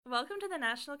Welcome to the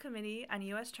National Committee on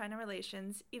U.S.-China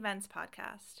Relations Events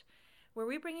Podcast, where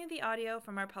we bring you the audio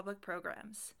from our public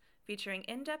programs, featuring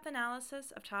in-depth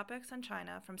analysis of topics on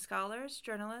China from scholars,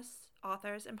 journalists,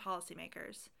 authors, and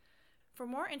policymakers. For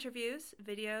more interviews,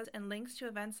 videos, and links to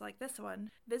events like this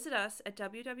one, visit us at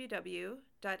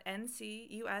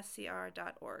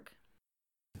www.NCUSCR.org.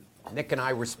 Nick and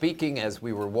I were speaking as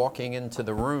we were walking into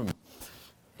the room,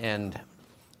 and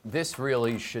this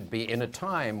really should be in a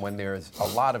time when there's a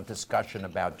lot of discussion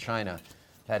about China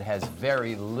that has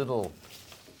very little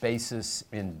basis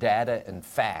in data and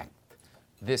fact.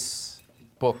 This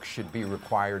book should be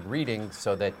required reading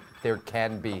so that there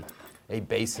can be a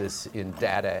basis in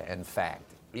data and fact.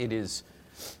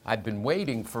 I've been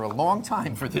waiting for a long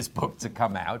time for this book to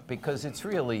come out because it's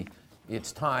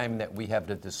time that we have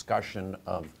the discussion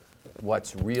of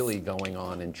what's really going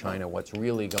on in China, what's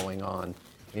really going on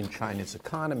in China's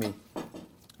economy,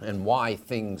 and why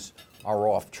things are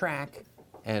off track,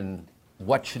 and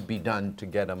what should be done to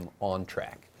get them on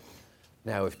track.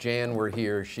 Now, if Jan were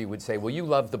here, she would say, well, you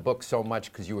love the book so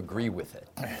much because you agree with it.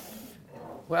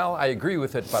 Well, I agree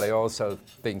with it, but I also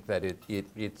think that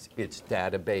it's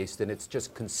data-based, and it's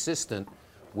just consistent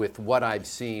with what I've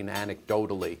seen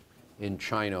anecdotally in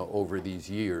China over these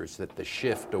years, that the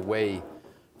shift away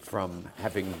from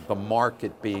having the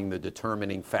market being the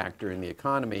determining factor in the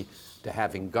economy to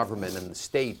having government and the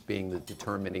state being the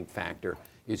determining factor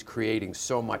is creating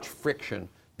so much friction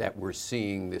that we're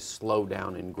seeing this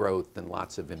slowdown in growth and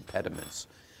lots of impediments.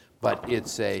 But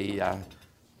it's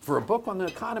for a book on the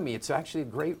economy, it's actually a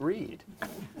great read.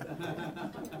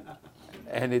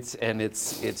 and it's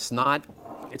not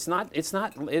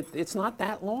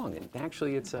that long. And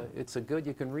actually, it's a good,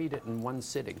 you can read it in one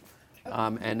sitting.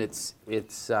 And it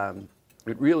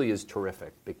really is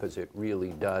terrific because it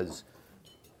really does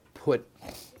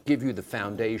give you the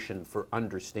foundation for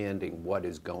understanding what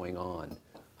is going on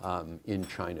in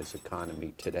China's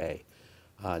economy today.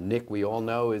 Nick, we all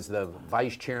know, is the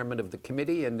vice chairman of the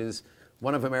committee and is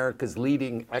one of America's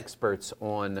leading experts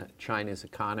on China's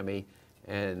economy,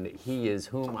 and he is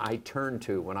whom I turn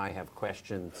to when I have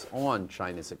questions on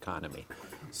China's economy.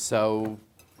 So,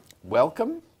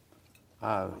 welcome.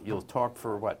 You'll talk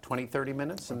for, 20, 30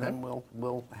 minutes, and then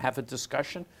we'll have a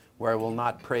discussion where I will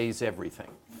not praise everything.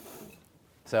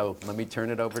 So let me turn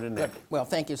it over to Nick. Good. Well,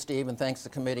 thank you, Steve, and thanks to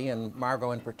the committee, and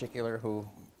Margot in particular, who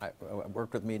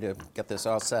worked with me to get this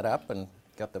all set up and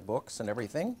get the books and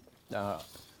everything.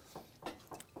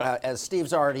 As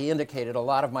Steve's already indicated, a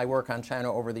lot of my work on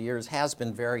China over the years has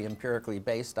been very empirically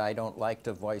based. I don't like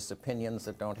to voice opinions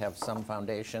that don't have some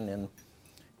foundation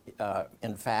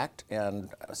in fact, and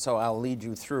so I'll lead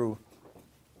you through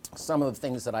some of the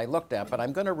things that I looked at, but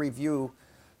I'm going to review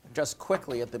just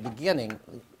quickly at the beginning.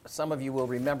 Some of you will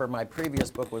remember my previous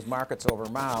book was Markets Over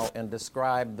Mao and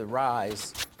described the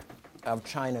rise of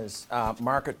China's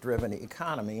market-driven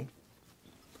economy.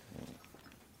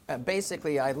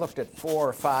 Basically, I looked at 4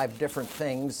 or 5 different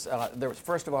things.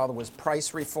 First of all, there was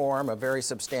price reform, a very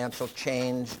substantial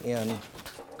change in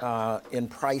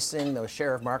pricing. The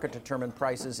share of market-determined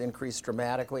prices increased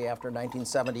dramatically after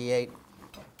 1978.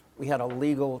 We had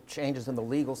changes in the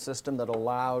legal system that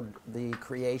allowed the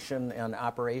creation and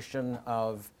operation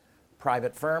of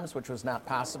private firms, which was not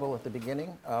possible at the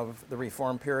beginning of the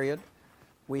reform period.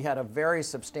 We had a very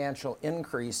substantial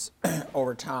increase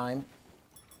over time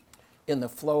in the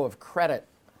flow of credit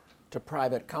to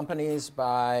private companies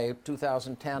by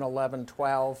 2010, 11,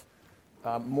 12.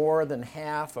 More than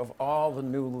half of all the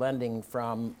new lending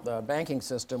from the banking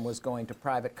system was going to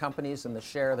private companies, and the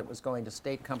share that was going to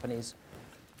state companies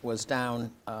was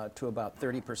down to about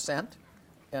 30%.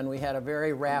 And we had a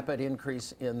very rapid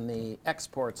increase in the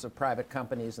exports of private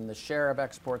companies, and the share of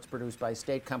exports produced by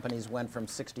state companies went from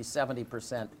 60,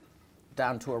 70%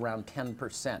 down to around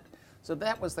 10%. So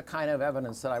that was the kind of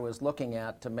evidence that I was looking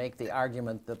at to make the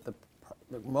argument that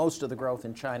most of the growth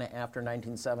in China after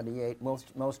 1978,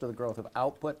 most of the growth of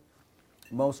output,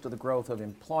 most of the growth of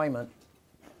employment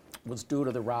was due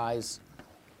to the rise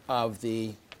of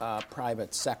the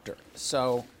private sector.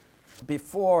 So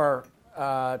before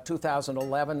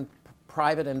 2011,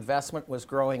 private investment was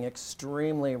growing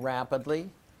extremely rapidly,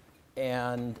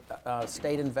 and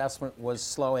state investment was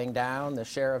slowing down. The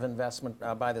share of investment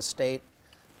by the state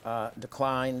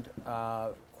declined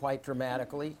quite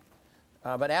dramatically.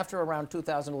 But after around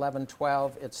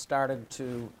 2011-12, it started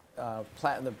to,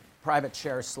 the private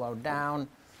share slowed down.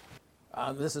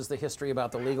 This is the history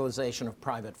about the legalization of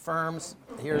private firms.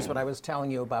 Here's what I was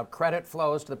telling you about credit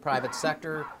flows to the private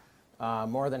sector.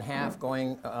 More than half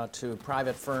going to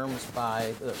private firms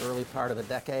by the early part of the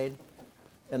decade.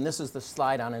 And this is the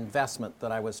slide on investment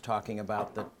that I was talking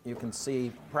about, that you can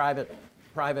see private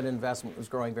investment was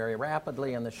growing very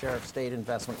rapidly and the share of state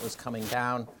investment was coming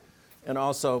down. And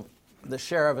also the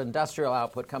share of industrial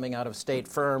output coming out of state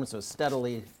firms was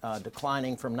steadily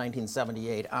declining from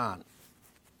 1978 on.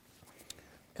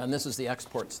 And this is the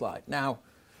export slide. Now,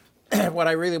 what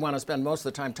I really want to spend most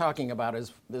of the time talking about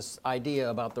is this idea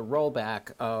about the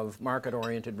rollback of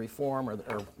market-oriented reform,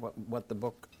 or what the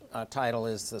book title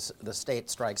is, The State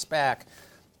Strikes Back.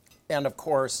 And of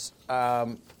course,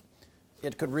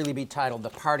 it could really be titled The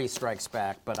Party Strikes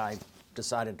Back, but I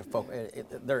decided to focus.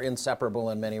 They're inseparable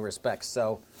in many respects.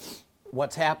 So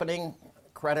what's happening?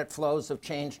 Credit flows have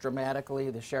changed dramatically.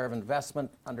 The share of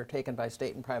investment undertaken by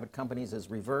state and private companies is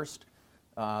reversed.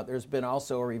 There's been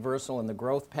also a reversal in the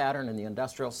growth pattern in the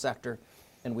industrial sector,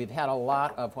 and we've had a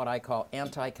lot of what I call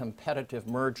anti-competitive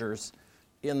mergers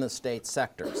in the state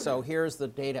sector. So here's the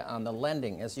data on the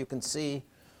lending. As you can see,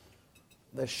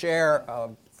 the share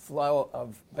of flow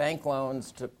of bank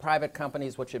loans to private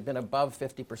companies, which had been above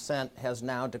 50%, has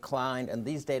now declined, and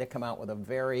these data come out with a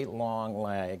very long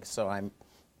lag, so I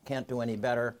can't do any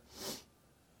better.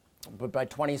 But by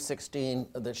 2016,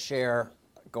 the share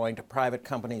going to private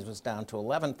companies was down to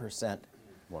 11%.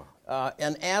 Wow.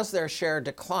 And as their share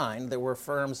declined, there were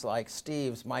firms like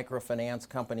Steve's, microfinance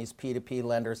companies, P2P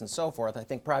lenders, and so forth. I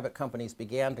think private companies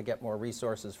began to get more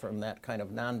resources from that kind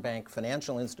of non-bank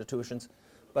financial institutions.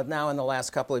 But now in the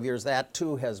last couple of years, that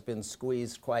too has been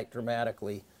squeezed quite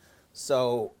dramatically.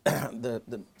 So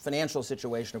the financial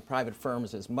situation of private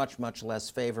firms is much, much less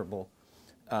favorable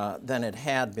than it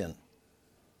had been.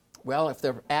 Well, if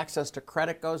their access to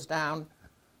credit goes down,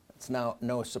 it's now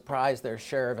no surprise their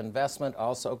share of investment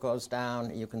also goes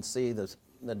down. You can see the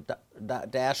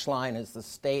dash line is the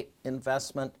state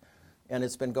investment, and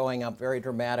it's been going up very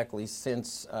dramatically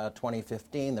since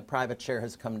 2015. The private share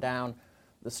has come down.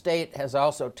 The state has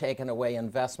also taken away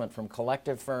investment from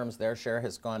collective firms. Their share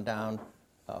has gone down.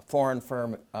 Foreign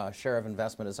firm share of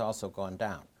investment has also gone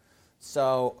down.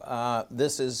 So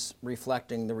this is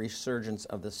reflecting the resurgence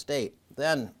of the state.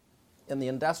 Then in the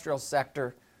industrial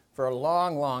sector, for a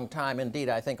long, long time, indeed,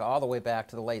 I think all the way back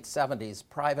to the late 70s,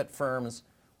 private firms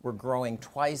were growing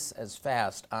twice as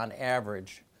fast on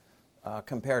average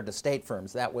compared to state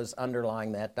firms. That was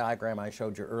underlying that diagram I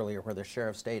showed you earlier where the share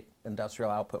of state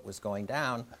industrial output was going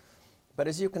down. But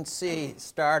as you can see,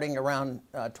 starting around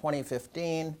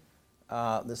 2015,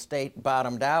 the state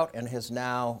bottomed out and has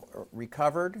now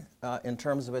recovered in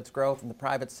terms of its growth, and the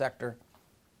private sector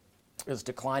is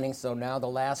declining. So now the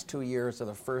last 2 years are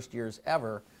the first years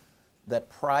ever that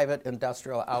private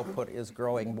industrial output is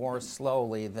growing more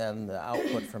slowly than the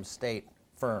output from state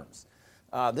firms.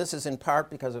 This is in part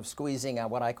because of squeezing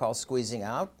out, what I call squeezing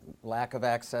out, lack of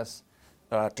access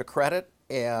to credit,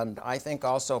 and I think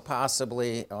also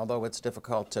possibly, although it's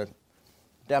difficult to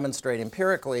demonstrate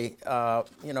empirically,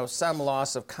 some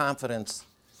loss of confidence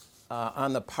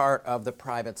on the part of the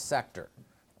private sector.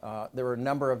 There were a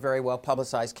number of very well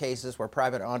publicized cases where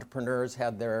private entrepreneurs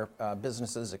had their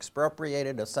businesses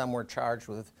expropriated. Some were charged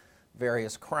with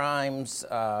various crimes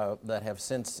that have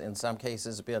since, in some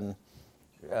cases, been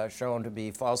shown to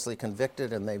be falsely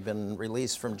convicted, and they've been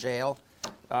released from jail.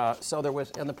 So there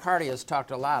was, and the party has talked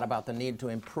a lot about the need to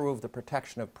improve the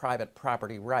protection of private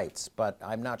property rights, but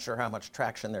I'm not sure how much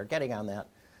traction they're getting on that.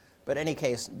 But in any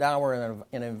case, now we're in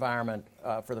an environment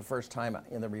for the first time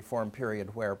in the reform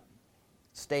period where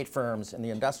state firms in the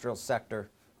industrial sector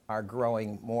are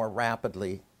growing more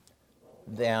rapidly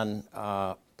than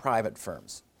private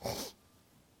firms.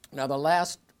 Now, the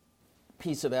last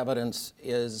piece of evidence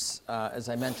is, as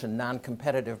I mentioned,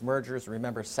 non-competitive mergers.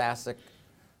 Remember, SASAC,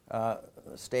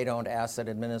 State-Owned Asset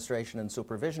Administration and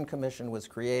Supervision Commission, was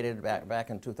created back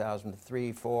in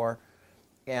 2003-04,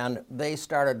 and they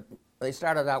started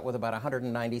out with about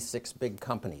 196 big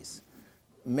companies.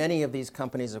 Many of these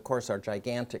companies, of course, are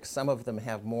gigantic. Some of them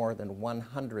have more than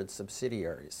 100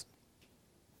 subsidiaries.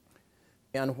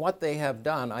 And what they have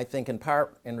done, I think in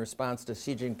part in response to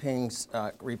Xi Jinping's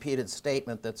repeated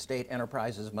statement that state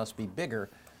enterprises must be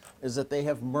bigger, is that they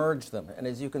have merged them. And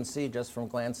as you can see just from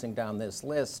glancing down this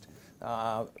list,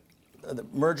 the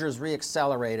mergers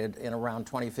reaccelerated in around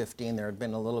 2015. There had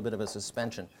been a little bit of a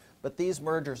suspension. But these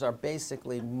mergers are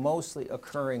basically mostly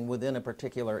occurring within a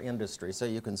particular industry. So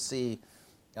you can see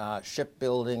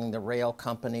shipbuilding, the rail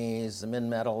companies, the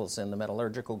Minmetals, and the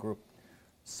metallurgical group.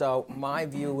 So my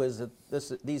view is that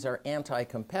these are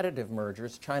anti-competitive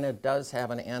mergers. China does have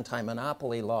an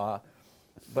anti-monopoly law,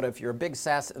 but if you're a big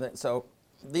SASAC, so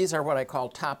these are what I call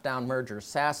top-down mergers.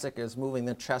 SASAC is moving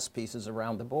the chess pieces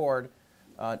around the board.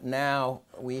 Now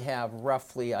we have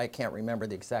roughly, I can't remember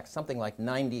the exact, something like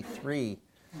 93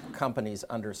 companies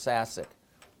under SASC,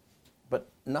 but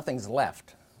nothing's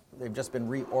left. They've just been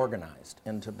reorganized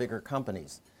into bigger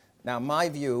companies. Now, my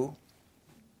view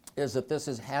is that this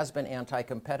has been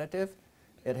anti-competitive.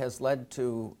 It has led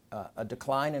to a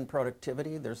decline in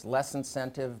productivity. There's less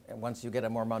incentive, and once you get a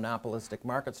more monopolistic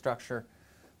market structure,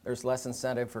 there's less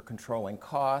incentive for controlling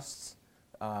costs.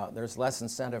 There's less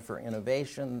incentive for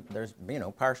innovation. There's,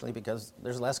 partially because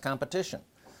there's less competition.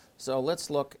 So let's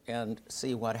look and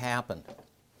see what happened.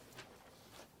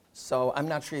 So I'm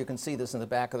not sure you can see this in the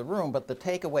back of the room, but the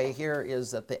takeaway here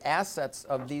is that the assets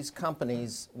of these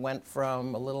companies went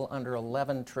from a little under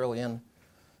 11 trillion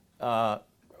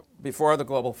before the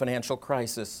global financial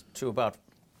crisis to about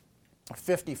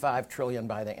 55 trillion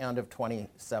by the end of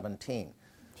 2017.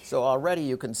 So already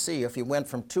you can see if you went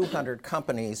from 200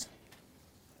 companies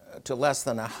to less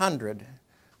than 100,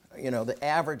 the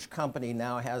average company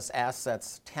now has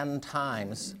assets 10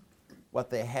 times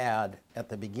what they had at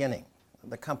the beginning.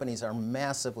 The companies are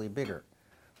massively bigger.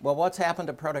 Well, what's happened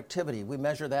to productivity? We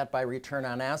measure that by return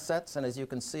on assets, and as you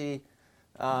can see,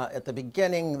 at the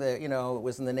beginning, it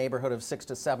was in the neighborhood of 6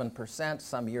 to 7%,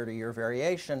 some year-to-year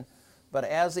variation. But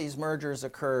as these mergers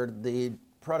occurred, the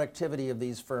productivity of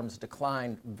these firms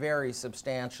declined very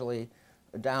substantially,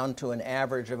 down to an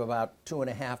average of about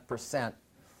 2.5%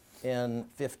 in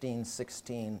 15,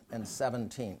 16, and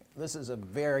 17. This is a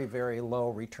very, very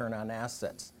low return on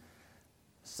assets.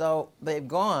 So they've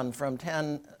gone from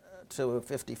 10 to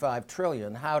 55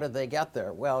 trillion. How did they get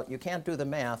there? Well, you can't do the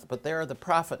math, but there are the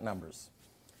profit numbers.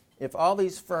 If all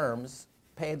these firms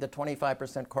paid the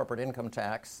 25% corporate income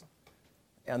tax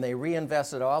and they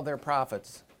reinvested all their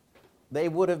profits, they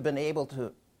would have been able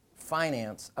to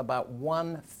finance about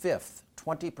 1/5,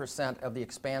 20% of the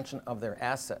expansion of their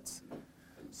assets.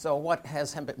 So what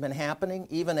has been happening,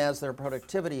 even as their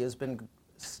productivity has been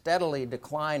steadily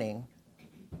declining,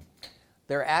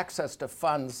 their access to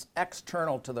funds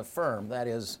external to the firm, that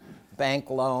is bank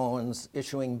loans,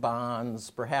 issuing bonds,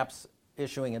 perhaps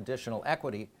issuing additional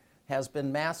equity, has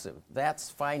been massive. That's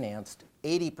financed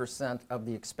 80% of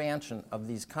the expansion of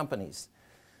these companies.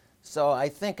 So I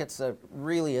think it's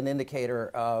really an indicator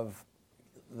of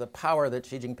the power that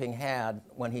Xi Jinping had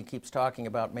when he keeps talking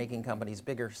about making companies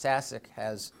bigger. SASC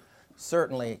has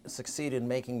certainly succeeded in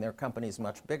making their companies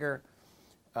much bigger.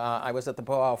 I was at the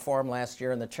Boao Forum last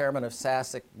year, and the chairman of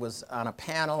SASC was on a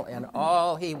panel, and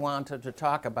all he wanted to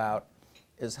talk about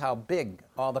is how big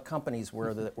all the companies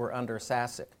were that were under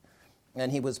SASC.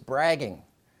 And he was bragging.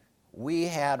 We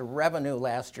had revenue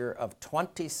last year of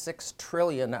 26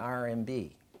 trillion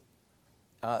RMB.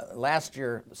 Last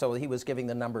year, so he was giving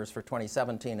the numbers for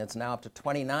 2017, it's now up to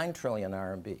 29 trillion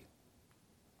RMB.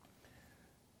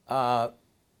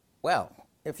 Well,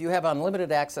 if you have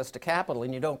unlimited access to capital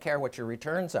and you don't care what your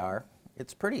returns are,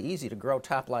 it's pretty easy to grow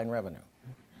top-line revenue.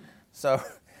 So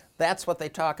that's what they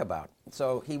talk about.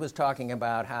 So he was talking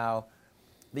about how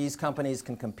these companies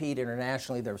can compete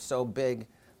internationally. They're so big.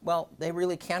 Well, they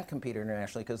really can't compete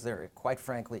internationally because they're, quite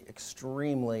frankly,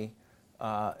 extremely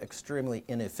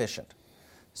inefficient.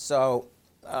 So,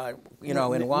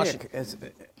 in Washington... Nick, as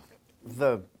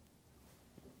the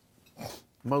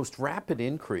most rapid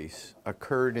increase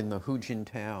occurred in the Hu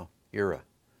Jintao era,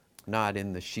 not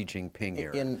in the Xi Jinping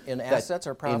era. In assets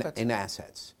or profits? In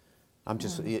assets.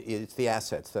 It's the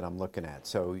assets that I'm looking at.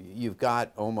 So you've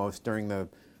got almost, during the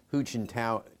Hu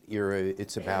Jintao era,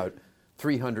 it's about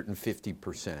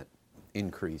 350%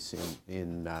 increase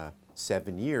in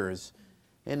 7 years.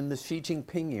 And in the Xi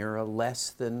Jinping era, less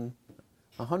than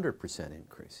 100%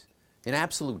 increase. In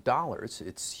absolute dollars,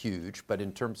 it's huge, but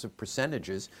in terms of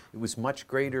percentages, it was much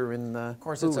greater in the Of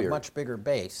course, Hu it's a era. much bigger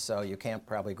base, so you can't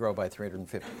probably grow by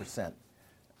 350%.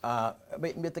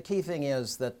 But the key thing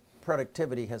is that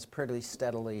productivity has pretty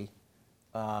steadily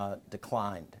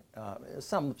declined.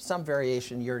 Some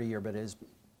variation year to year, but it is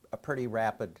a pretty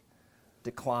rapid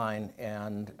decline.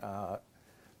 And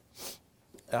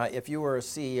if you were a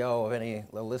CEO of any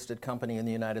listed company in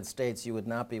the United States, you would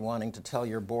not be wanting to tell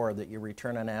your board that your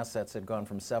return on assets had gone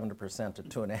from 7% to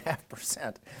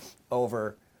 2.5%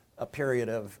 over a period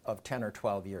of 10 or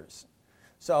 12 years.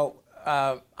 So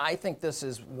I think this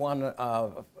is one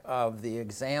of the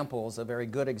examples, a very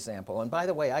good example. And by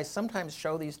the way, I sometimes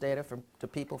show these data to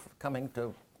people coming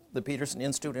to the Peterson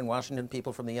Institute in Washington,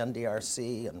 people from the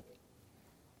NDRC, and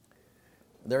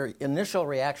their initial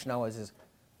reaction always is,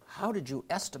 how did you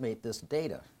estimate this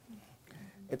data?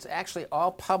 It's actually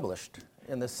all published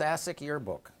in the SASC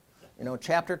yearbook.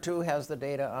 Chapter 2 has the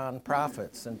data on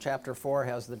profits, and Chapter 4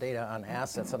 has the data on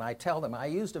assets. And I tell them I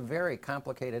used a very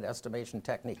complicated estimation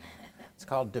technique. It's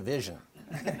called division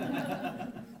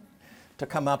to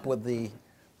come up with the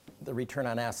return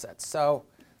on assets. So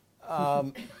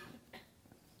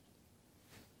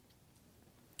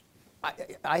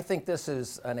I think this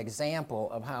is an example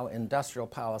of how industrial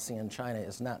policy in China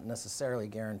is not necessarily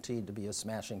guaranteed to be a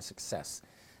smashing success.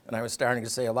 And I was starting to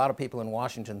say a lot of people in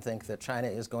Washington think that China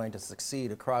is going to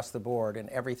succeed across the board in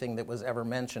everything that was ever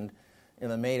mentioned in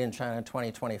the Made in China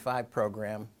 2025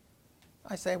 program.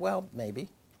 I say, well, maybe.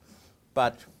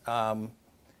 But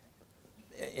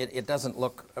it doesn't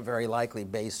look very likely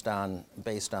based on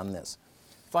this.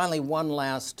 Finally, one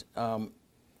last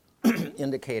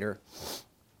indicator.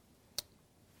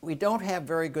 We don't have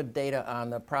very good data on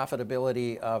the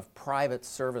profitability of private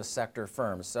service sector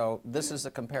firms. So this is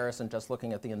a comparison just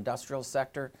looking at the industrial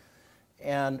sector.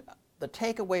 And the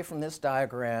takeaway from this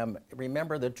diagram,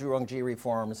 remember the Zhuangji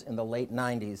reforms in the late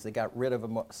 90s. They got rid of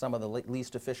some of the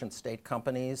least efficient state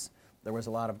companies. There was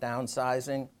a lot of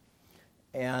downsizing.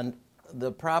 And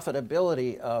the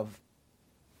profitability of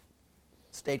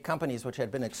state companies, which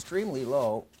had been extremely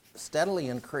low, steadily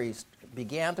increased,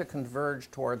 began to converge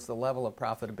towards the level of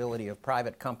profitability of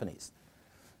private companies.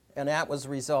 And that was a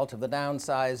result of the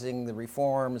downsizing, the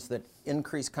reforms that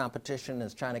increased competition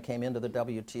as China came into the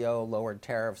WTO, lowered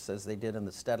tariffs as they did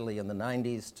steadily in the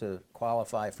 90s to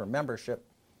qualify for membership.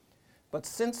 But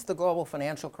since the global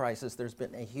financial crisis, there's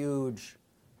been a huge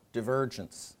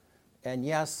divergence. And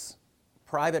yes,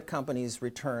 private companies'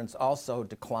 returns also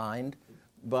declined,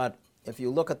 but if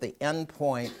you look at the end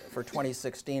point for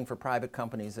 2016 for private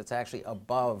companies, it's actually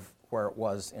above where it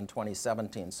was in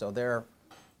 2017. So they're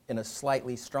in a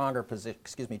slightly stronger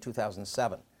position,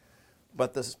 2007.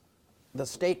 But the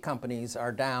state companies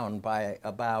are down by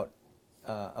about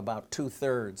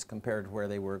 2/3 compared to where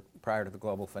they were prior to the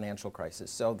global financial crisis.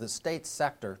 So the state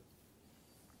sector,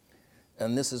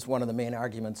 and this is one of the main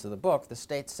arguments of the book, the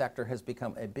state sector has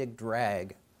become a big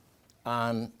drag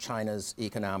on China's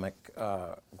economic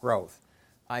growth.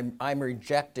 I'm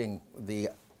rejecting the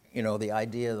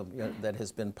idea that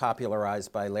has been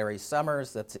popularized by Larry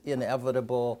Summers, that's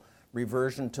inevitable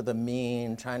reversion to the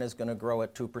mean. China's going to grow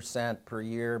at 2% per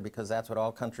year because that's what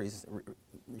all countries,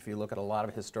 if you look at a lot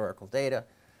of historical data,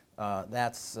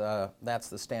 that's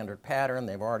the standard pattern.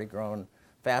 They've already grown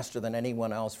faster than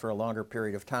anyone else for a longer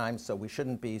period of time, so we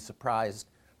shouldn't be surprised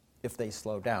if they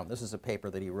slow down. This is a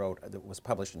paper that he wrote that was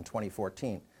published in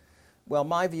 2014. Well,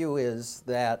 my view is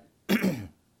that,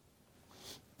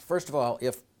 first of all,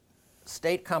 if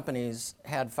state companies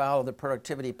had followed the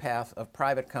productivity path of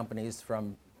private companies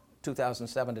from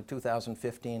 2007 to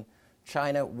 2015,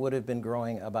 China would have been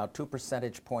growing about 2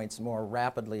 percentage points more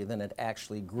rapidly than it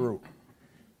actually grew.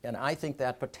 And I think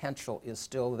that potential is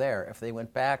still there. If they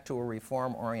went back to a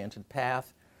reform-oriented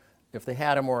path, if they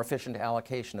had a more efficient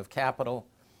allocation of capital,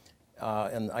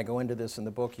 and I go into this in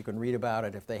the book, you can read about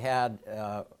it, if they had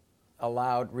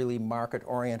allowed really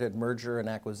market-oriented merger and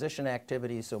acquisition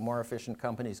activities so more efficient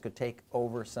companies could take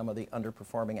over some of the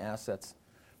underperforming assets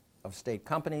of state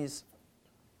companies,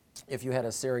 if you had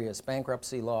a serious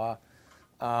bankruptcy law,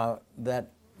 that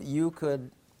you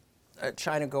could,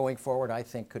 China going forward, I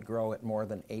think, could grow at more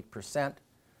than 8%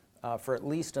 for at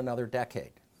least another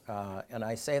decade. And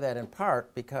I say that in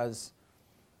part because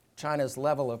China's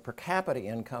level of per capita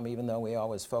income, even though we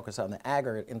always focus on the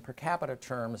aggregate, in per capita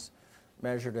terms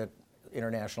measured at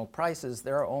international prices,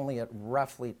 they're only at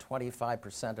roughly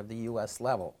 25% of the US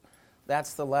level.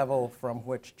 That's the level from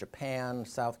which Japan,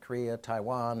 South Korea,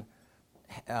 Taiwan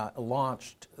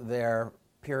launched their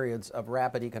periods of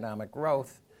rapid economic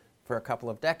growth for a couple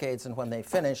of decades, and when they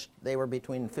finished, they were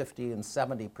between 50 and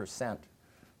 70%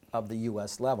 of the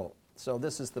US level. So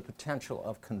this is the potential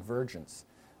of convergence,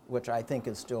 which I think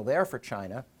is still there for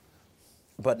China,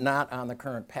 but not on the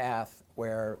current path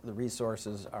where the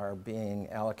resources are being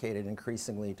allocated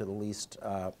increasingly to the least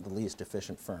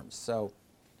efficient firms. So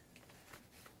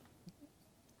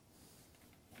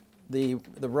the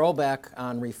rollback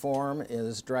on reform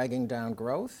is dragging down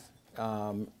growth.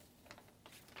 And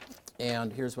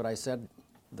here's what I said,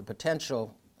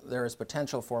 there is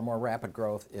potential for more rapid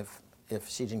growth if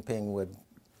Xi Jinping would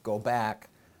go back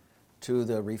to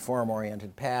the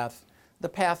reform-oriented path, the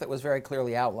path that was very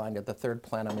clearly outlined at the third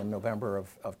plenum in November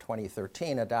of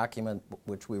 2013, a document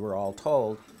which we were all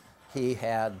told he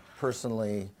had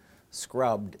personally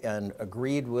scrubbed and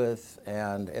agreed with,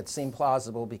 and it seemed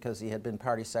plausible because he had been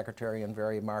party secretary in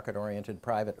very market-oriented,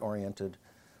 private-oriented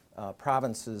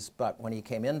provinces. But when he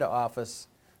came into office,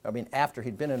 after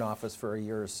he'd been in office for a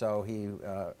year or so, he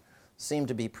seemed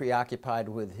to be preoccupied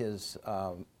with his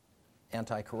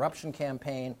anti-corruption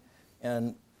campaign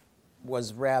and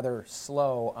was rather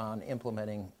slow on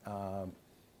implementing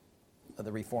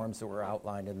the reforms that were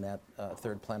outlined in that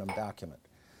third plenum document.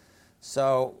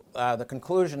 So the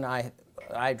conclusion I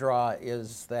I draw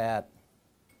is that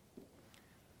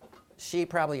Xi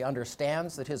probably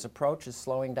understands that his approach is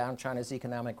slowing down China's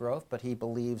economic growth, but he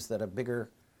believes that a bigger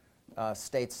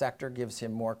state sector gives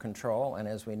him more control. And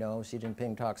as we know, Xi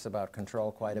Jinping talks about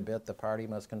control quite a bit. The party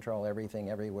must control everything,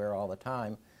 everywhere, all the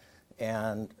time.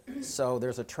 And so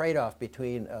there's a trade-off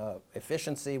between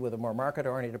efficiency with a more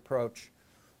market-oriented approach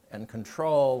and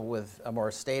control with a more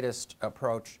statist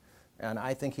approach. And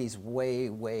I think he's way,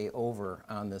 way over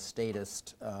on the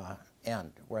statist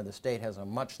end, where the state has a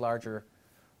much larger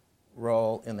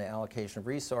role in the allocation of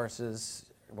resources,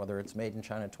 whether it's Made in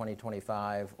China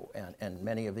 2025 and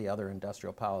many of the other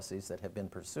industrial policies that have been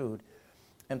pursued,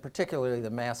 and particularly the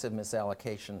massive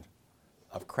misallocation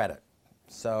of credit.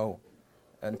 So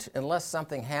unless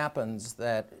something happens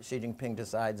that Xi Jinping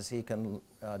decides he can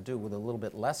do with a little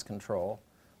bit less control,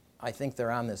 I think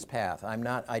they're on this path.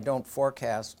 I don't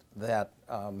forecast that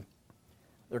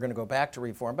they're going to go back to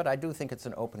reform, but I do think it's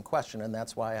an open question, and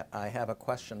that's why I have a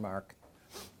question mark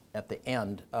at the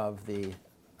end of the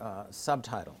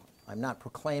subtitle. I'm not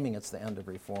proclaiming it's the end of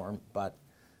reform, but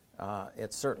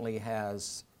it certainly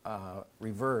has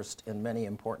reversed in many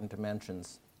important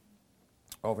dimensions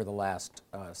over the last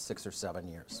 6 or 7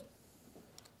 years. I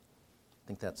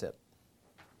think that's it.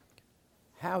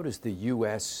 How does the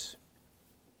U.S.-China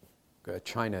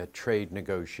trade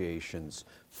negotiations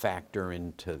factor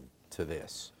into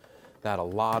this? That a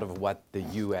lot of what the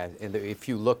U.S., and if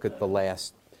you look at the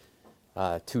last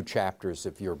 2 chapters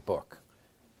of your book,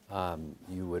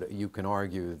 you can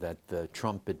argue that the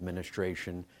Trump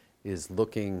administration is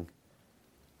looking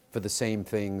for the same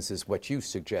things as what you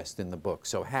suggest in the book.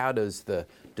 So how does the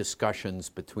discussions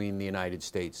between the United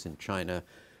States and China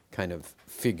kind of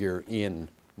figure in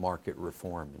market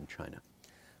reform in China?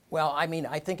 Well, I mean,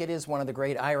 I think it is one of the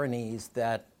great ironies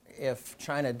that if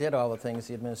China did all the things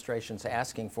the administration's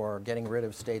asking for, getting rid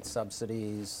of state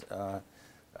subsidies,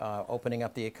 opening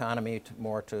up the economy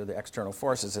more to the external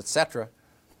forces, et cetera,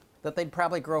 that they'd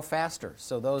probably grow faster.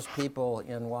 So those people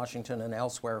in Washington and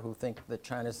elsewhere who think that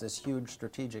China's this huge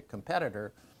strategic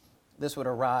competitor, this would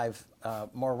arrive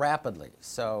more rapidly.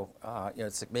 So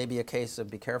it's maybe a case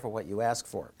of be careful what you ask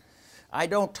for. I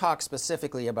don't talk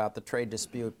specifically about the trade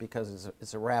dispute because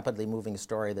it's a rapidly moving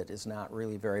story that is not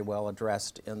really very well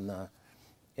addressed in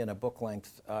a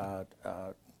book-length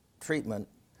treatment.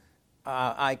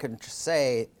 I can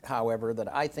say, however,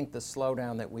 that I think the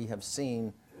slowdown that we have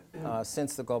seen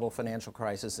since the global financial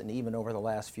crisis and even over the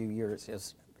last few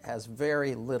years has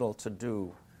very little to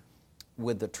do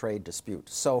with the trade dispute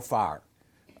so far.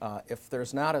 If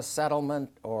there's not a settlement,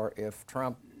 or if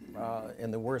Trump,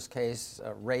 in the worst case,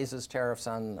 raises tariffs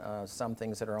on some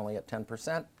things that are only at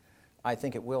 10%, I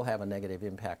think it will have a negative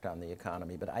impact on the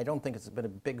economy. But I don't think it's been a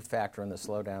big factor in the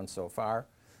slowdown so far.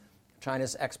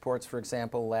 China's exports, for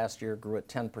example, last year grew at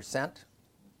 10%,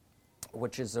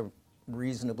 which is a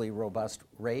reasonably robust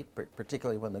rate,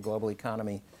 particularly when the global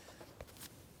economy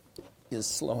is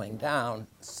slowing down.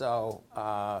 So,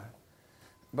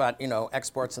 but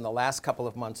exports in the last couple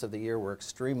of months of the year were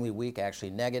extremely weak, actually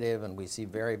negative, and we see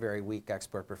very, very weak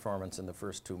export performance in the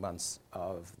first 2 months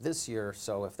of this year.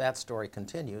 So if that story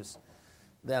continues,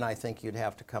 then I think you'd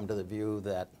have to come to the view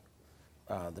that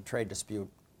the trade dispute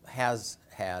has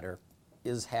had or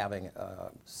is having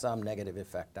some negative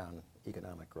effect on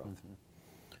economic growth. Mm-hmm.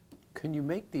 Can you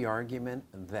make the argument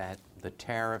that the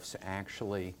tariffs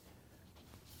actually,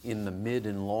 in the mid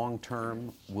and long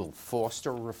term, will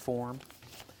foster reform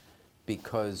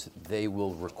because they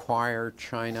will require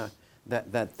China,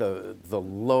 that the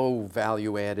low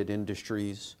value-added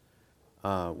industries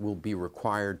will be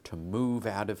required to move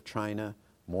out of China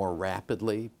more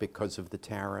rapidly because of the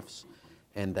tariffs,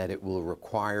 and that it will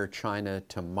require China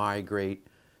to migrate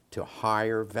to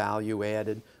higher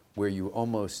value-added, where you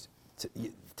almost,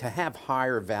 to have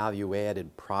higher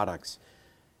value-added products,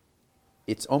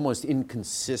 it's almost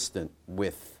inconsistent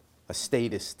with a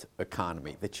statist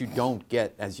economy, that you don't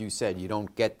get, as you said, you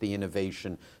don't get the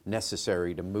innovation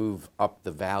necessary to move up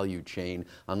the value chain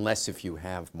unless if you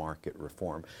have market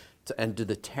reform. And do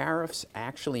the tariffs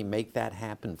actually make that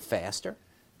happen faster?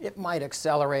 It might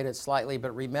accelerate it slightly,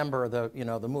 but remember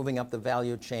the moving up the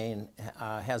value chain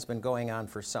has been going on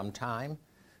for some time.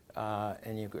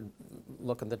 And you could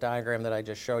look at the diagram that I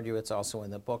just showed you. It's also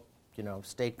in the book.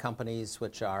 State companies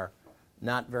which are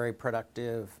not very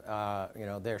productive,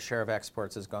 their share of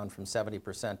exports has gone from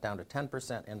 70% down to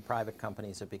 10%, and private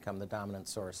companies have become the dominant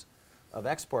source of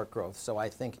export growth. So I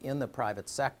think in the private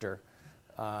sector,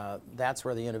 that's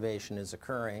where the innovation is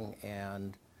occurring,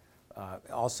 and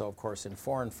also, of course, in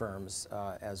foreign firms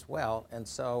as well. And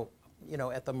so,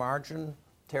 at the margin,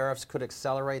 tariffs could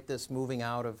accelerate this moving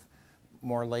out of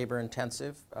more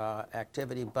labor-intensive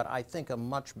activity, but I think a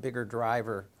much bigger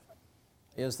driver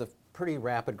is the pretty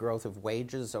rapid growth of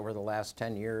wages over the last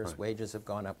 10 years. Right. Wages have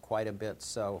gone up quite a bit,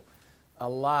 so a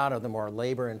lot of the more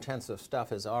labor-intensive stuff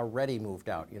has already moved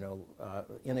out.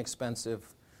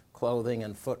 Inexpensive clothing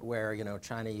and footwear.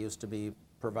 China used to be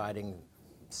providing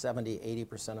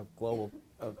 70–80%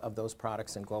 of those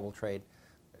products in global trade.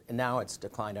 And now it's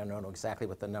declined. I don't know exactly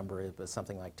what the number is, but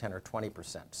something like 10 or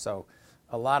 20%. So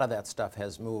a lot of that stuff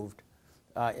has moved.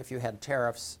 If you had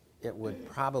tariffs, it would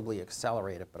probably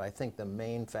accelerate it, but I think the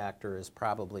main factor is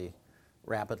probably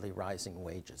rapidly rising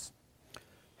wages.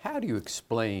 How do you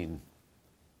explain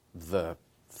the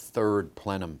third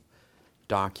plenum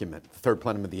document, third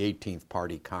plenum of the 18th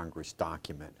Party Congress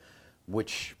document,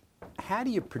 how do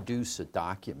you produce a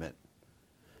document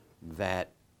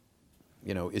that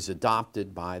is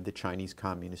adopted by the Chinese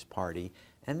Communist Party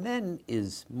and then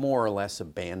is more or less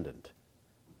abandoned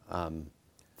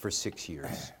for 6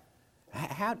 years?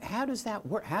 How does that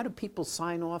work? How do people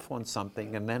sign off on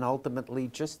something and then ultimately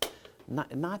just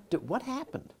not do? What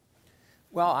happened?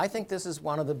 Well, I think this is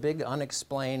one of the big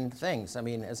unexplained things. I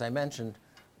mean, as I mentioned,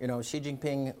 Xi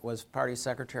Jinping was party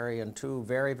secretary in two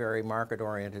very, very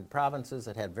market-oriented provinces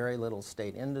that had very little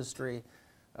state industry.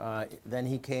 Then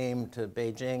he came to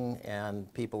Beijing,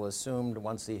 and people assumed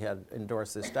once he had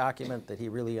endorsed this document that he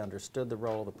really understood the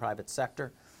role of the private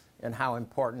sector and how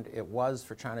important it was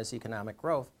for China's economic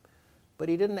growth. But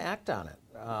he didn't act on it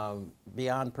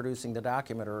beyond producing the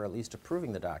document, or at least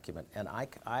approving the document. And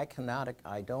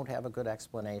I don't have a good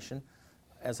explanation.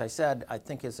 As I said, I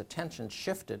think his attention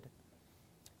shifted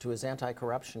to his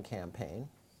anti-corruption campaign.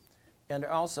 And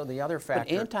also the other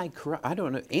factor. But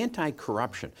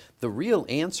anti-corruption, the real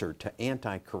answer to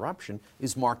anti-corruption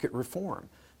is market reform.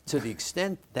 To the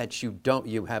extent that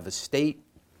you have a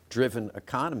state-driven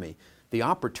economy, the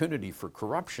opportunity for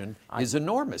corruption is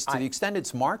enormous. To the extent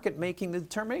it's market making the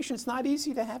determination, it's not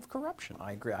easy to have corruption.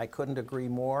 I agree. I couldn't agree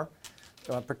more.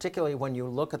 Particularly when you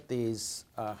look at these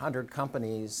 100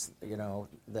 companies,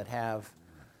 that have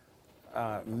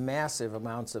massive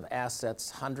amounts of assets,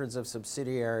 hundreds of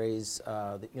subsidiaries.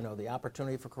 The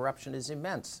opportunity for corruption is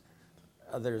immense.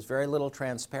 There's very little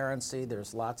transparency.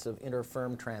 There's lots of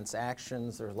inter-firm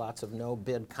transactions. There's lots of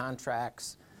no-bid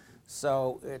contracts.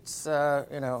 So it's,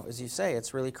 as you say,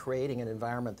 it's really creating an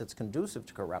environment that's conducive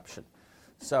to corruption.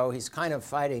 So he's kind of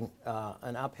fighting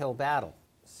an uphill battle.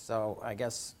 So I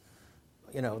guess,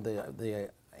 the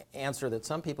answer that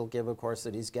some people give, of course,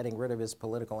 that he's getting rid of his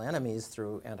political enemies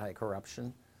through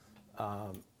anti-corruption.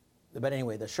 But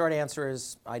anyway, the short answer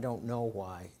is I don't know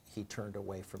why he turned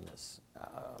away from this.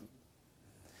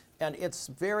 And it's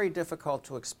very difficult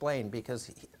to explain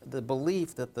because the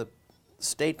belief that the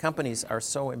state companies are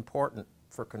so important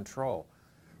for control.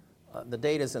 The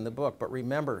data's in the book, but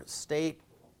remember, state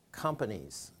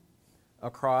companies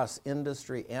across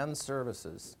industry and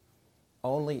services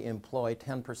only employ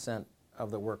 10%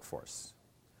 of the workforce.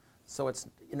 So it's,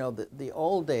 the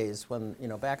old days when,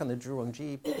 back in the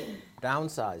Zhuangji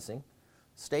downsizing,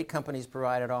 state companies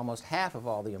provided almost half of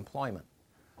all the employment.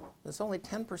 There's only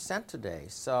 10% today,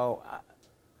 so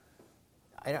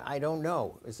I don't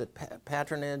know. Is it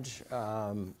patronage?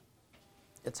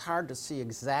 It's hard to see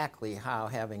exactly how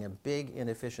having a big,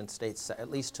 inefficient state, at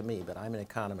least to me, but I'm an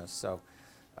economist, so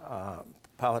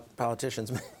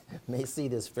politicians may see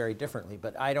this very differently,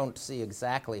 but I don't see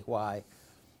exactly why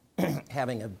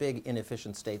having a big,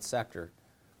 inefficient state sector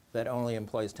that only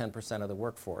employs 10% of the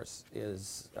workforce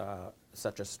is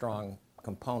such a strong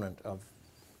component of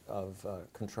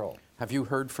control. Have you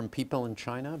heard from people in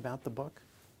China about the book?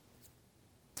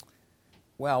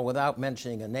 Well, without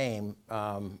mentioning a name,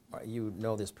 you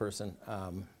know this person,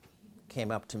 came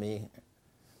up to me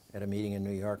at a meeting in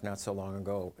New York not so long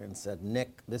ago and said,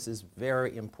 "Nick, this is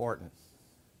very important.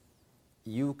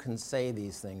 You can say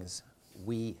these things,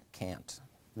 we can't."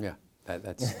 Yeah,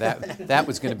 that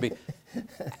was going to be.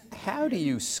 How do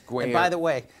you square? And by the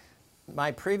way, my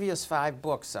previous 5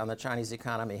 books on the Chinese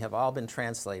economy have all been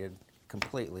translated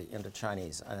completely into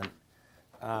Chinese.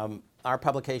 And our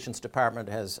publications department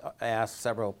has asked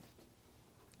several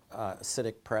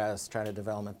CITIC Press, China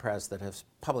Development Press, that have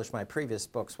published my previous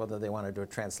books whether they want to do a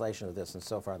translation of this, and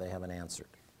so far they haven't answered.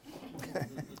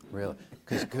 Really?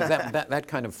 Because that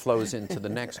kind of flows into the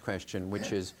next question,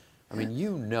 which is, I mean,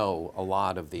 you know a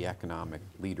lot of the economic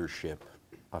leadership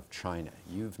of China.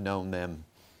 You've known them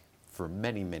for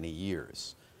many, many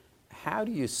years. How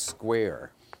do you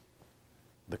square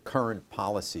the current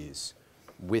policies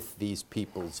with these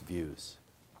people's views?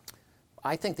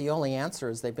 I think the only answer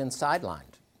is they've been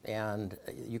sidelined. And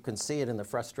you can see it in the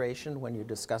frustration when you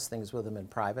discuss things with them in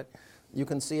private. You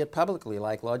can see it publicly,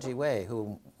 like Luo Jiwei,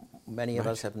 who many of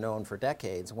us have known for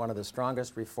decades, one of the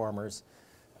strongest reformers,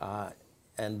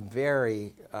 and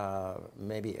very,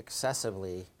 maybe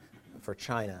excessively, for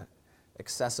China,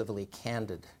 excessively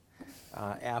candid.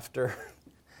 After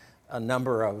a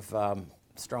number of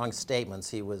strong statements,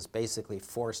 he was basically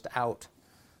forced out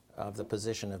of the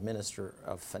position of Minister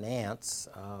of Finance,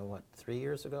 3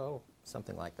 years ago?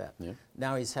 Something like that. Yeah.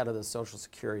 Now he's head of the Social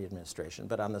Security Administration.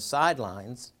 But on the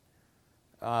sidelines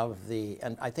of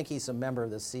and I think he's a member of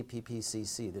the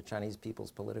CPPCC, the Chinese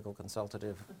People's Political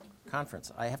Consultative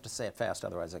Conference. I have to say it fast,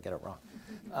 otherwise I get it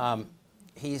wrong.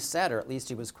 He said, or at least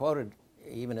he was quoted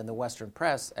even in the Western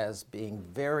press, as being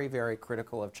very, very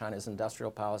critical of China's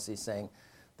industrial policy, saying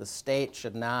the state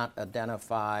should not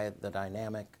identify the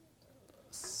dynamic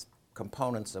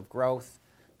components of growth,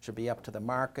 should be up to the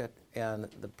market, and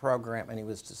the program, and he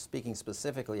was speaking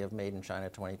specifically of Made in China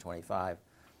 2025,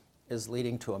 is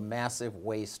leading to a massive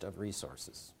waste of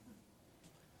resources.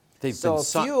 So a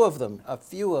few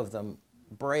of them,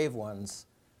 brave ones,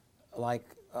 like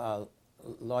Luo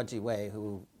Jiwei,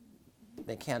 who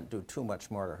they can't do too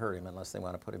much more to hurt him unless they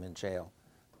want to put him in jail,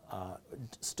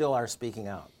 still are speaking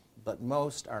out, but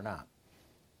most are not.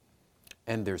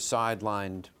 And they're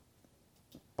sidelined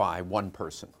by one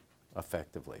person,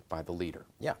 effectively, by the leader.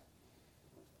 Yeah.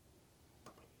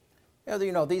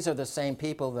 You know, these are the same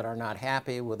people that are not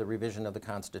happy with the revision of the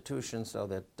Constitution so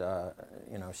that,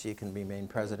 Xi can remain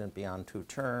president beyond 2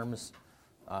 terms.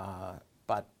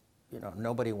 But,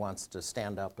 nobody wants to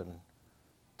stand up and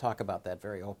talk about that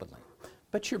very openly.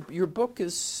 But your book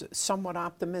is somewhat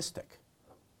optimistic,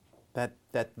 that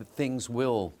things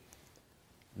will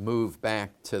move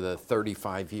back to the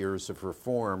 35 years of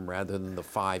reform rather than the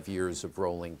 5 years of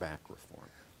rolling back reform.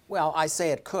 Well, I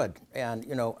say it could. And,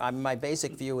 my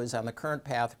basic view is on the current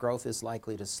path, growth is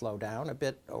likely to slow down a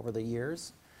bit over the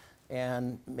years.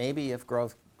 And maybe if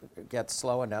growth gets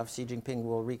slow enough, Xi Jinping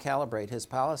will recalibrate his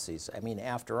policies. I mean,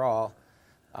 after all,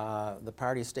 the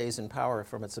party stays in power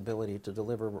from its ability to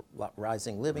deliver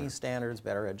rising living standards,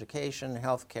 better education,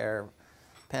 health care,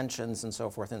 pensions, and so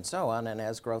forth and so on. And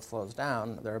as growth slows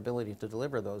down, their ability to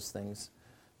deliver those things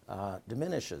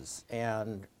diminishes.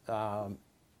 And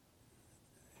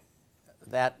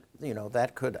that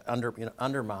could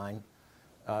undermine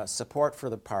support for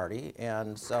the party.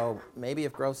 And so maybe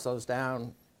if growth slows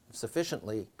down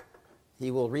sufficiently,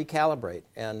 he will recalibrate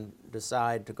and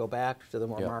decide to go back to the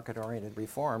more market-oriented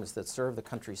reforms that serve the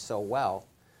country so well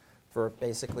for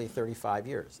basically 35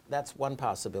 years. That's one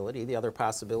possibility. The other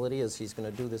possibility is he's going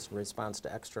to do this in response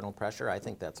to external pressure. I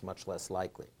think that's much less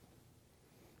likely.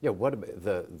 Yeah, what about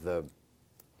the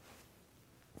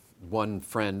one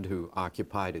friend who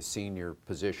occupied a senior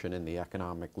position in the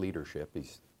economic leadership,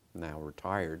 he's now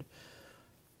retired,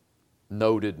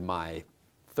 noted my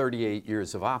 38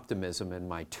 years of optimism and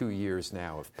my 2 years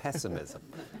now of pessimism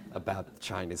about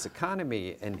China's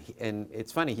economy. And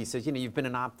it's funny, he says, you've been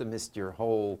an optimist your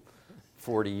whole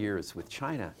 40 years with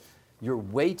China. You're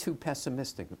way too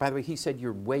pessimistic. By the way, he said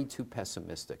you're way too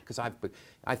pessimistic, because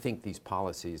I think these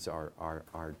policies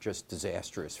are just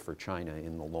disastrous for China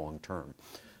in the long term,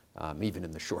 even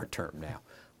in the short term now.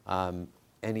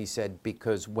 And he said,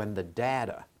 because when the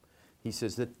data, he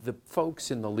says that the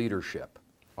folks in the leadership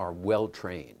are well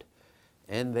trained,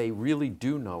 and they really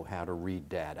do know how to read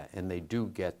data, and they do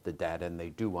get the data, and they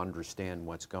do understand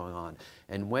what's going on.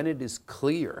 And when it is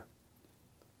clear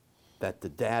that the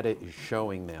data is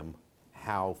showing them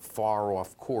how far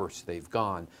off course they've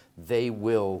gone, they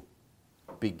will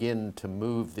begin to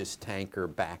move this tanker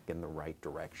back in the right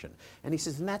direction. And he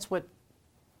says, and that's what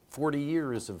 40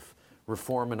 years of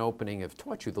reform and opening have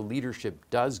taught you. The leadership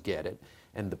does get it,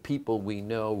 and the people we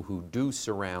know who do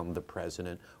surround the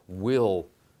president will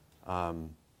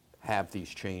have these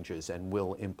changes and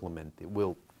will implement it,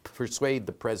 will persuade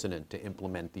the president to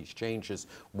implement these changes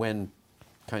when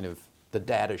kind of the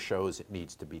data shows it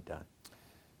needs to be done.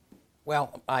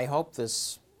 Well, I hope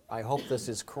this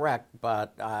is correct,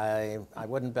 but I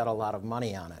wouldn't bet a lot of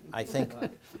money on it. I think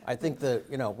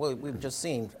we've just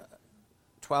seen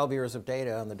 12 years of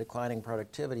data on the declining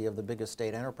productivity of the biggest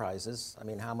state enterprises. I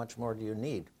mean, how much more do you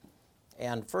need?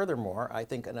 And furthermore, I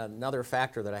think another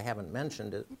factor that I haven't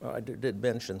mentioned, I did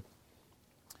mention,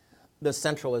 the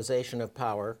centralization of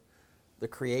power, the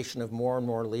creation of more and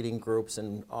more leading groups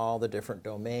in all the different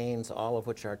domains, all of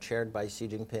which are chaired by Xi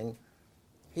Jinping.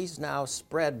 He's now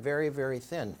spread very, very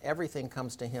thin. Everything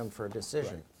comes to him for a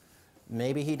decision. Right.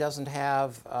 Maybe he doesn't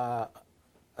have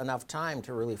enough time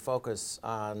to really focus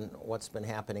on what's been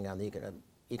happening on the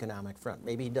economic front.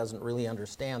 Maybe he doesn't really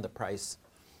understand the price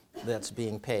that's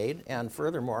being paid, and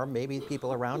furthermore, maybe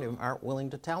people around him aren't willing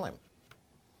to tell him.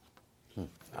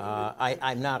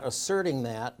 I'm not asserting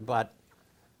that, but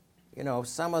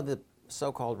some of the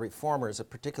so-called reformers,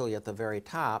 particularly at the very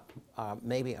top,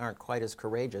 maybe aren't quite as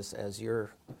courageous as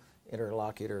your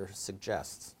interlocutor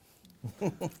suggests.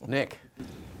 Nick.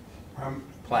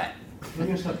 Platt.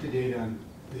 Bring us up to date on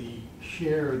the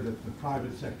share that the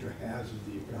private sector has of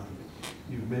the economy.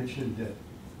 You've mentioned that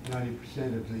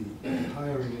 90% of the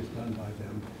hiring is done by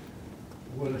them.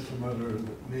 What are some other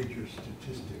major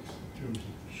statistics in terms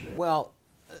of share? Well,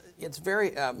 it's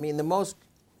very, the most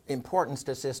important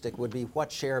statistic would be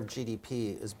what share of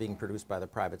GDP is being produced by the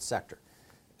private sector.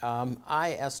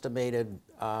 I estimated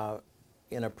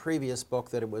in a previous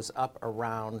book that it was up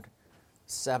around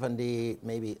 70,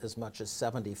 maybe as much as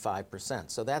 75%.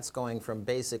 So that's going from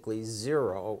basically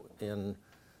zero in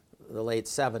the late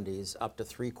 70s up to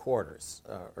 3/4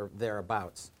 or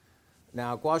thereabouts.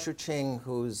 Now, Guo Shuqing,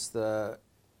 who's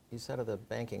he's head of the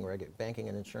Banking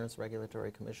and Insurance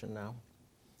Regulatory Commission now.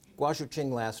 Guo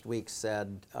Shuqing last week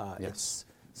said Yes. it's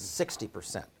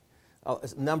 60%. A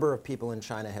number of people in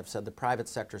China have said the private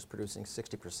sector is producing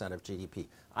 60% of GDP.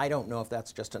 I don't know if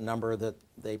that's just a number that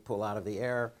they pull out of the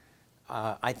air.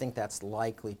 I think that's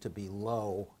likely to be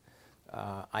low.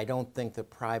 I don't think the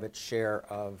private share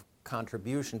of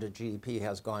contribution to GDP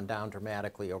has gone down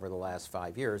dramatically over the last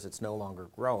 5 years. It's no longer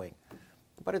growing.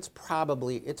 But it's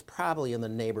probably in the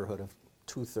neighborhood of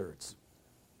 2/3.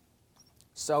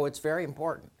 So it's very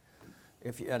important.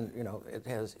 It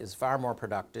is far more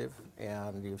productive,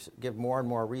 and you give more and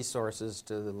more resources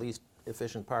to the least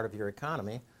efficient part of your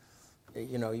economy.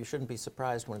 You shouldn't be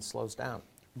surprised when it slows down.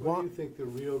 What do you think the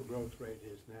real growth rate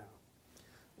is now?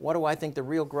 What do I think the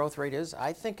real growth rate is?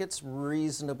 I think it's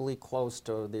reasonably close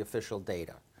to the official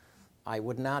data. I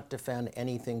would not defend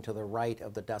anything to the right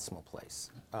of the decimal place.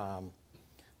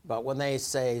 But when they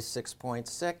say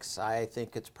 6.6, I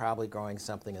think it's probably growing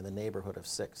something in the neighborhood of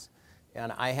 6.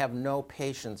 And I have no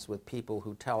patience with people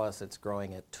who tell us it's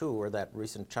growing at 2, or that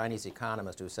recent Chinese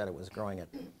economist who said it was growing at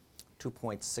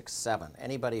 2.67.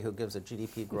 Anybody who gives a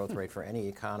GDP growth rate for any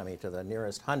economy to the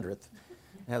nearest hundredth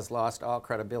has lost all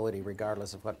credibility,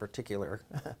 regardless of what particular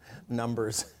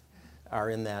numbers are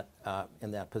in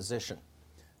that position.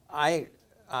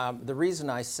 The reason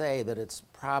I say that it's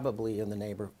probably in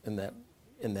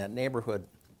that neighborhood,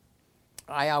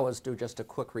 I always do just a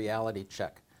quick reality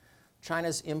check.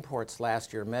 China's imports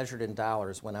last year, measured in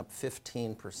dollars, went up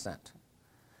 15%.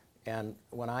 And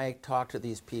when I talk to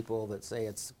these people that say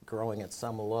it's growing at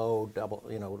some low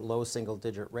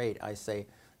single-digit rate, I say,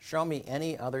 show me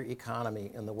any other economy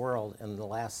in the world in the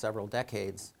last several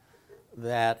decades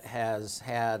that has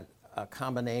had a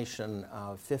combination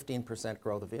of 15%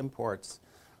 growth of imports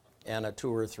and a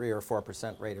 2 or 3 or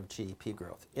 4% rate of GDP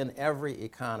growth. In every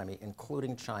economy,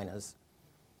 including China's,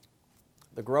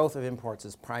 the growth of imports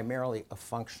is primarily a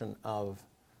function of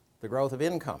the growth of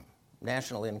income,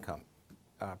 national income,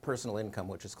 personal income,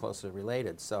 which is closely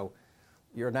related. So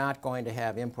you're not going to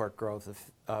have import growth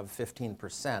of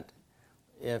 15%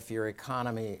 if your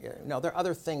economy, there are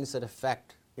other things that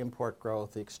affect import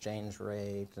growth, the exchange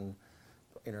rate and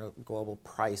global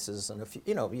prices, and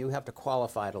you have to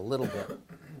qualify it a little bit,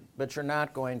 but you're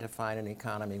not going to find an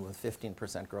economy with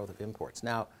 15% growth of imports.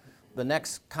 Now, the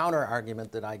next counter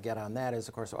argument that I get on that is,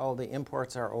 of course, the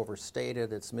imports are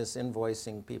overstated, it's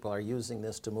misinvoicing, people are using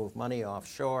this to move money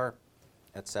offshore,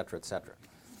 et cetera, et cetera.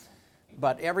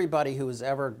 But everybody who has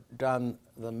ever done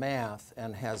the math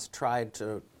and has tried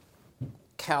to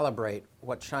calibrate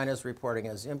what China's reporting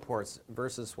as imports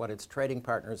versus what its trading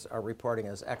partners are reporting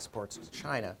as exports to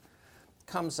China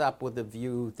comes up with the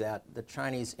view that the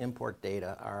Chinese import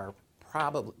data are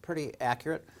probably pretty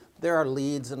accurate. There are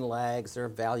leads and lags, there are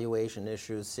valuation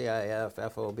issues, CIF,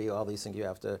 FOB, all these things you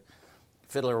have to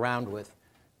fiddle around with.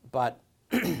 But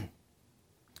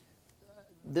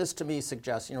this to me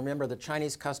suggests, remember the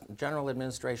Chinese General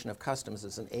Administration of Customs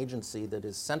is an agency that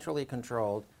is centrally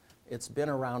controlled. It's been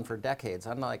around for decades,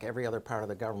 unlike every other part of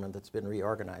the government that's been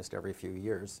reorganized every few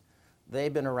years.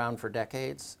 They've been around for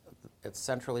decades. It's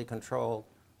centrally controlled.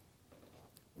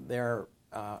 They're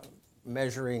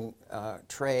measuring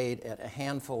trade at a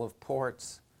handful of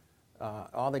ports.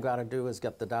 All they got to do is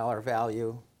get the dollar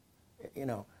value.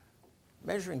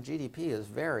 Measuring GDP is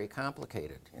very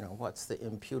complicated. What's the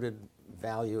imputed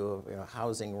value of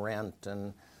housing rent,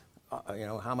 and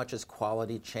how much is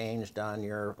quality changed on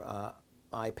your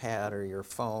iPad or your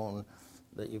phone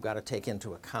that you've got to take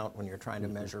into account when you're trying to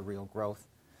measure real growth.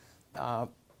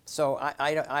 So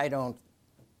I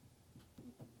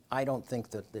don't think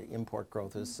that the import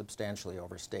growth is substantially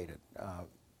overstated.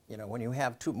 When you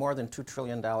have more than $2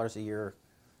 trillion a year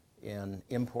in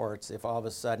imports, if all of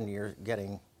a sudden you're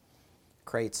getting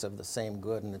crates of the same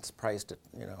good and it's priced at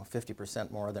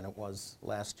 50% more than it was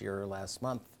last year or last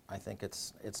month, I think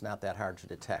it's not that hard to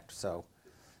detect. So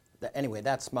anyway,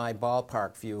 that's my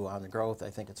ballpark view on the growth. I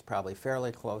think it's probably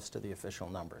fairly close to the official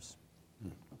numbers.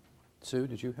 Sue,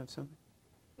 did you have something?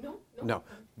 No. No.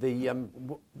 The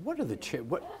what are the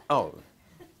what? Oh.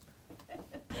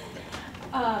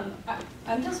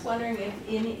 I'm just wondering if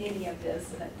in any of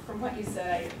this, and from what you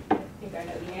said, I think I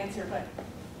know the answer,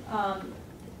 but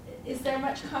is there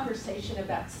much conversation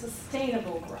about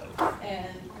sustainable growth and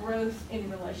growth in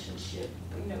relationship,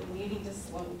 needing to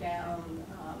slow down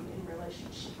in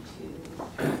relationship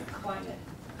to climate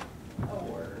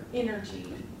or energy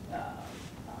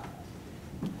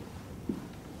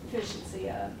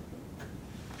efficiency?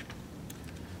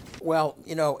 Well,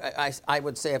 I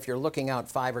would say if you're looking out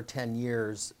 5 or 10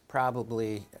 years,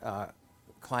 probably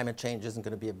climate change isn't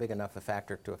going to be a big enough a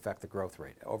factor to affect the growth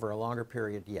rate. Over a longer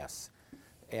period, yes.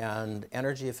 And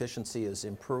energy efficiency is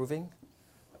improving,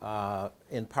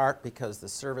 in part because the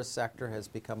service sector has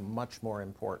become much more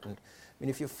important. I mean,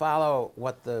 if you follow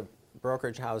what the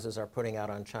brokerage houses are putting out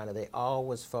on China, they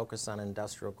always focus on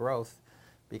industrial growth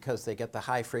because they get the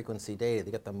high-frequency data,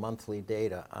 they get the monthly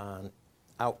data on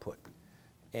output.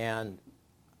 And,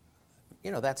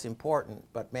 that's important,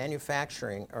 but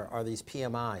manufacturing are these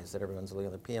PMIs that everyone's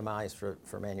looking at, the PMIs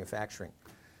for manufacturing.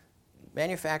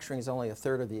 Manufacturing is only a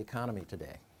third of the economy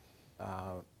today.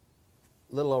 A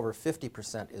little over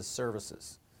 50% is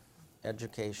services,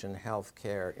 education,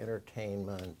 healthcare,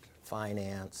 entertainment,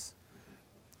 finance.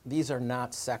 These are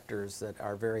not sectors that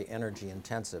are very energy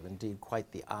intensive, indeed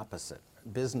quite the opposite.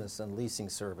 Business and leasing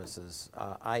services,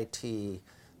 IT,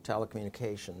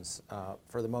 telecommunications,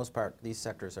 for the most part, these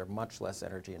sectors are much less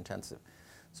energy intensive.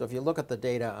 So if you look at the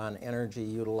data on energy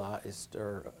utilized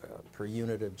or per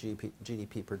unit of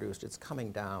GDP produced, it's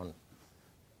coming down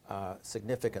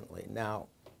significantly. Now,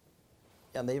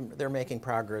 and they're making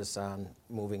progress on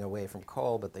moving away from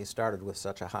coal, but they started with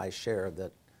such a high share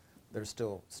that there's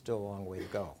still a long way to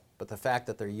go. But the fact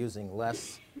that they're using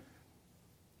less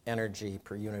energy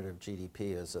per unit of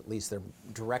GDP is at least they're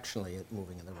directionally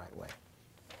moving in the right way.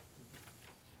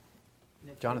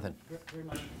 Jonathan. Very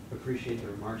much appreciate the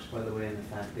remarks, by the way, and the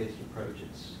fact-based approach.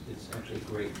 It's actually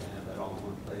great to have that all in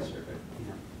one place here, but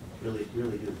really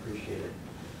do appreciate it.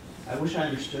 I wish I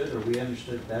understood, or we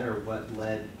understood better, what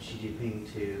led Xi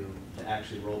Jinping to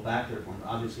actually roll back the reform.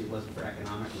 Obviously, it wasn't for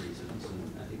economic reasons,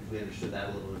 and I think if we understood that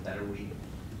a little bit better, we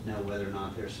know whether or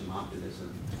not there's some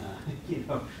optimism,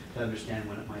 to understand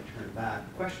when it might turn back.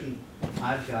 The question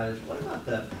I've got is, what about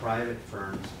the private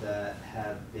firms that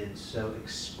have been so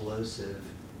explosive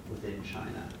within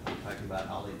China? I'm talking about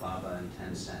Alibaba and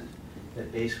Tencent,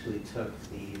 that basically took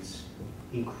these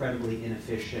incredibly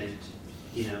inefficient,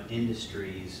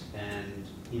 industries and,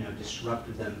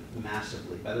 disrupted them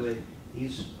massively. By the way,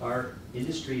 these are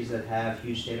industries that have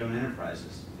huge state-owned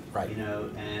enterprises. Right.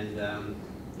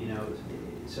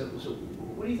 So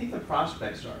what do you think the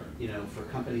prospects are, for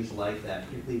companies like that,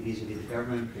 particularly vis-a-vis the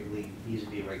government, particularly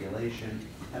vis-a-vis regulation?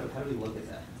 How do we look at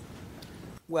that?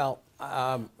 Well,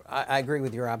 I agree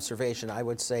with your observation. I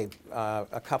would say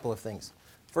a couple of things.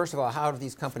 First of all, how have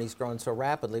these companies grown so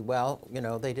rapidly? Well,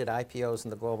 they did IPOs in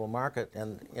the global market,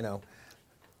 and,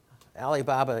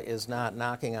 Alibaba is not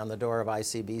knocking on the door of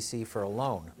ICBC for a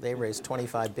loan. They raised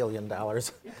 $25 billion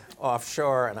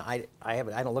offshore, and I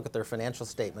don't look at their financial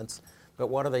statements, but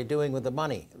what are they doing with the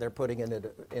money? They're putting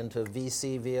it into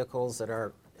VC vehicles that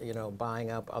are,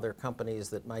 buying up other companies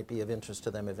that might be of interest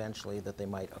to them eventually that they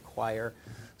might acquire.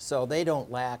 So they don't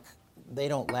lack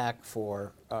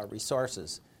for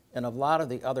resources. And a lot of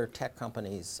the other tech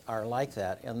companies are like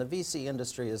that. And the VC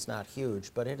industry is not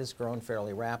huge, but it has grown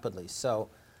fairly rapidly. So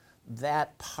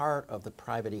that part of the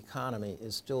private economy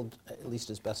is still, at least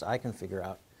as best I can figure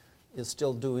out, is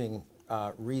still doing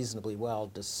reasonably well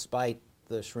despite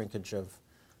the shrinkage of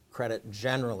credit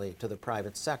generally to the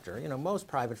private sector. Most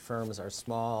private firms are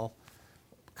small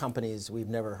companies we've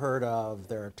never heard of.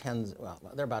 There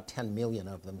are about 10 million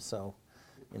of them. So,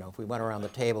 if we went around the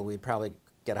table, we'd probably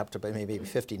get up to maybe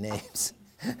 50 names.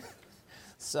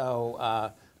 So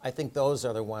I think those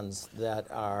are the ones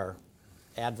that are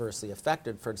adversely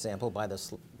affected, for example, by the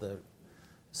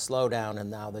slowdown and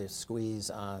now the squeeze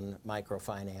on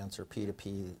microfinance or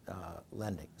P2P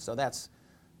lending. So that's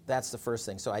the first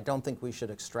thing. So I don't think we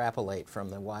should extrapolate from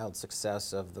the wild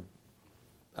success of the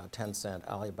Tencent,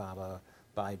 Alibaba,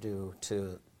 Baidu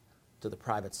to the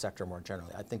private sector more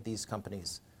generally. I think these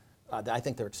companies, I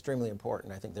think they're extremely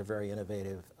important. I think they're very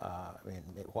innovative.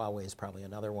 Huawei is probably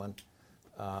another one.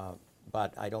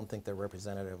 But I don't think they're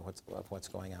representative of what's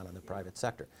going on in the private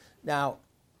sector. Now,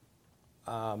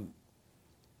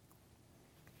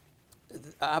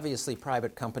 obviously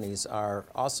private companies are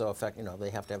also they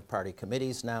have to have party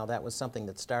committees now. That was something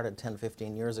that started 10,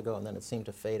 15 years ago, and then it seemed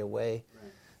to fade away.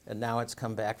 Right. And now it's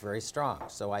come back very strong.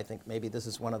 So I think maybe this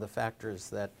is one of the factors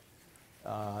that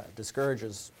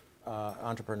discourages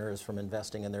entrepreneurs from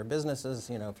investing in their businesses.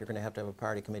 If you're going to have a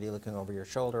party committee looking over your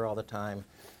shoulder all the time,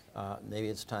 maybe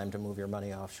it's time to move your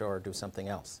money offshore or do something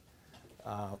else.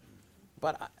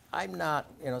 But I'm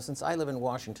not, since I live in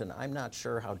Washington, I'm not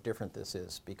sure how different this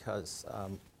is because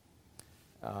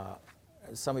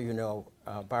some of you know,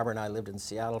 Barbara and I lived in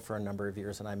Seattle for a number of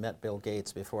years, and I met Bill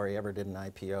Gates before he ever did an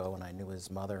IPO, and I knew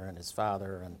his mother and his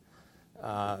father and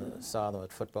saw them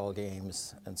at football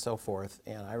games and so forth.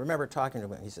 And I remember talking to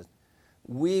him, and he said,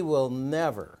 "We will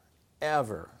never,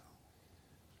 ever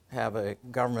have a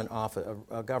government office,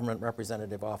 a government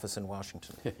representative office in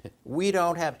Washington. We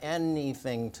don't have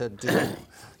anything to do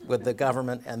with the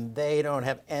government, and they don't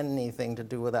have anything to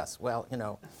do with us." Well,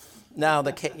 now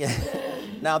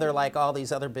now they're like all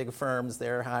these other big firms.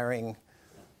 They're hiring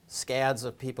scads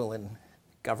of people in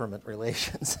government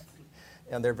relations,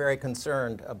 and they're very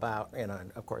concerned about, and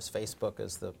of course, Facebook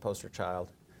is the poster child.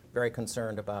 Very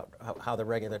concerned about how the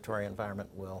regulatory environment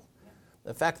will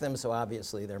affect them, so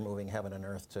obviously they're moving heaven and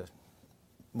earth to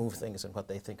move things in what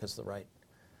they think is the right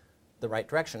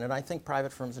direction. And I think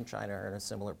private firms in China are in a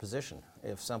similar position.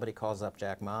 If somebody calls up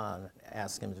Jack Ma and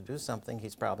asks him to do something,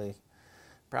 he's probably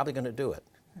going to do it.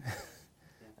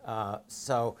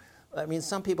 So, I mean,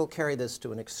 some people carry this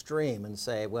to an extreme and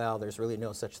say, well, there's really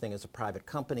no such thing as a private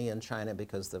company in China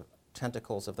because the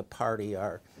tentacles of the party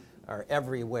are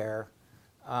everywhere.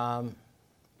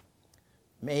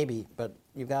 Maybe, but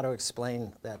you've got to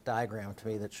explain that diagram to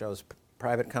me that shows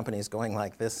private companies going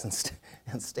like this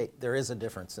and state. There is a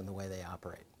difference in the way they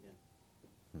operate.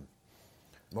 Yeah.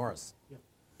 Morris. Yeah.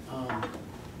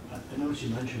 I noticed you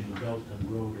mentioned the Belt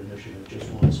and Road Initiative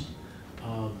just once,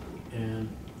 and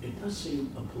it does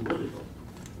seem a political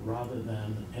rather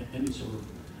than any sort of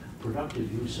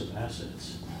productive use of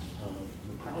assets.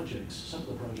 The projects, some of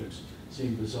the projects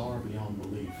seem bizarre beyond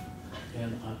belief,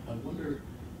 and I wonder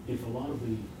if a lot of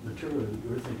the material that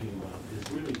you're thinking about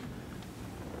is really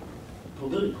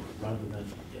political rather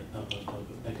than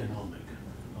economic.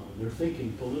 They're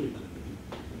thinking politically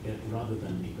rather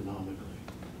than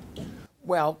economically.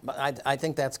 Well, I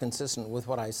think that's consistent with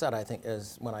what I said. I think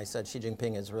as when I said Xi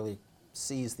Jinping really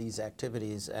sees these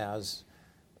activities as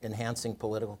enhancing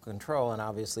political control, and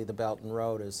obviously the Belt and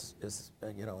Road is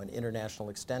an international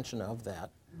extension of that.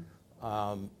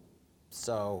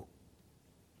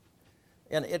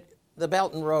 And the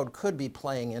Belt and Road could be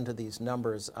playing into these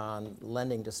numbers on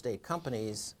lending to state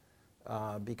companies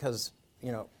because,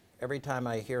 every time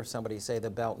I hear somebody say the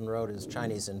Belt and Road is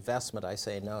Chinese investment, I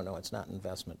say, no, it's not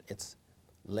investment, it's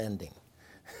lending.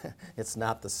 It's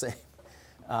not the same.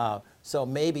 So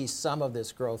maybe some of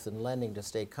this growth in lending to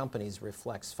state companies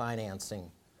reflects financing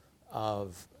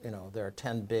of, there are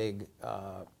 10 big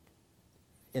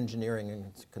engineering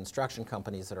and construction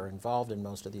companies that are involved in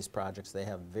most of these projects. They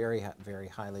have very, very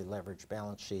highly leveraged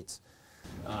balance sheets.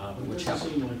 Which doesn't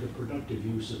seem like a productive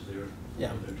use of their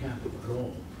capital at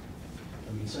all.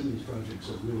 I mean, some of these projects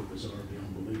are really bizarre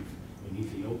beyond belief. In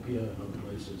Ethiopia and other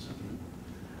places.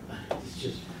 It's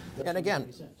just. And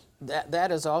again,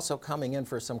 that is also coming in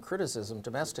for some criticism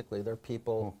domestically. There are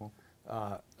people,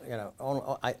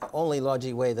 only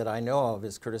Lardy Wei that I know of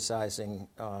is criticizing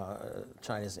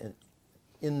China's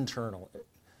internal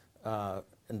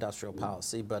industrial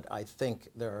policy, but I think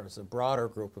there's a broader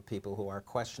group of people who are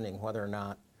questioning whether or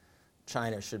not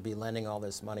China should be lending all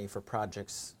this money for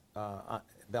projects,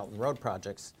 Belt and Road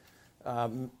projects.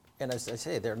 And as I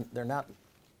say, they're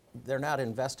not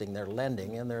investing, they're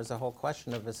lending, and there's a whole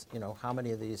question of this, how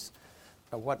many of these,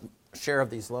 what share of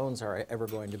these loans are ever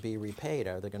going to be repaid?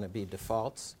 Are there going to be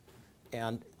defaults?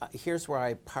 And here's where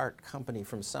I part company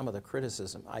from some of the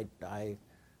criticism.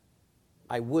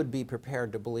 I would be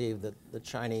prepared to believe that the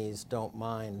Chinese don't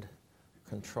mind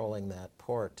controlling that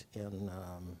port in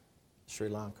Sri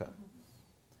Lanka.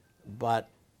 But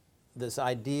this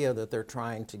idea that they're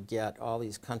trying to get all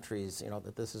these countries,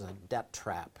 that this is a debt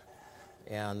trap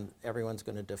and everyone's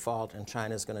going to default and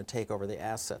China's going to take over the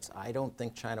assets. I don't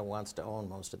think China wants to own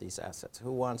most of these assets.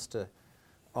 Who wants to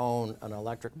own an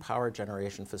electric power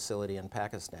generation facility in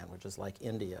Pakistan, which is like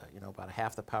India? About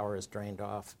half the power is drained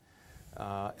off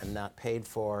and not paid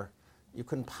for. You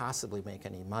couldn't possibly make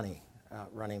any money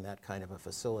running that kind of a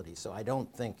facility. So I don't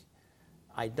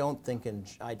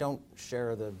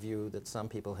share the view that some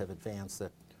people have advanced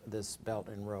that this Belt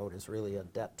and Road is really a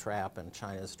debt trap and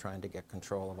China's trying to get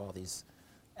control of all these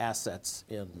assets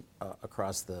in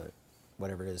across the,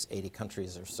 whatever it is, 80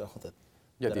 countries or so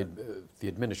Yeah, the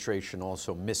administration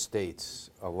also misstates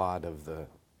a lot of the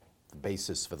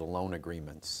basis for the loan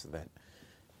agreements that,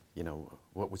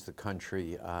 what was the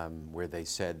country where they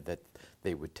said that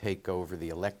they would take over the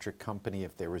electric company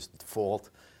if there was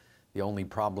default. The only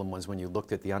problem was when you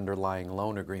looked at the underlying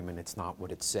loan agreement, it's not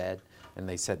what it said. And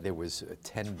they said there was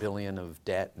 $10 billion of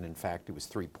debt, and in fact it was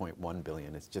 $3.1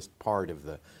 billion. It's just part of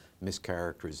the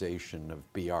mischaracterization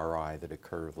of BRI that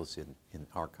occurs in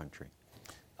our country.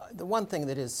 The one thing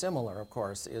that is similar, of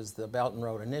course, is the Belt and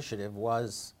Road Initiative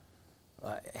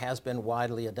has been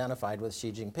widely identified with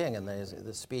Xi Jinping, and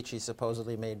the speech he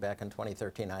supposedly made back in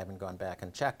 2013, I haven't gone back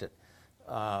and checked it,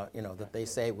 that they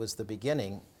say was the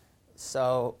beginning.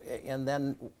 So, and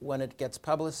then when it gets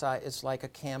publicized, it's like a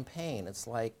campaign. It's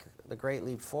like the Great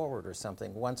Leap Forward or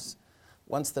something. Once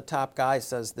the top guy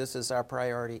says this is our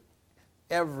priority,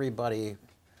 everybody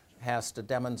has to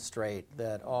demonstrate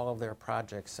that all of their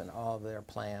projects and all of their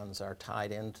plans are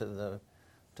tied into the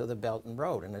Belt and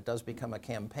Road, and it does become a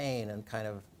campaign, and kind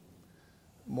of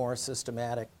more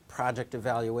systematic project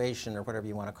evaluation, or whatever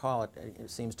you want to call it, it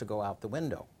seems to go out the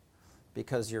window,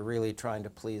 because you're really trying to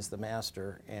please the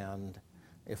master, and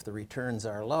if the returns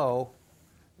are low,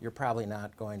 you're probably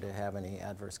not going to have any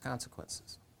adverse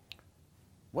consequences.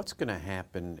 What's going to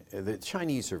happen? The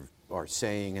Chinese are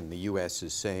saying, and the U.S.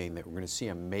 is saying, that we're going to see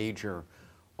a major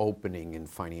opening in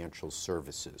financial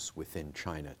services within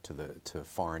China to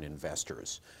foreign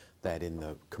investors, that in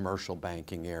the commercial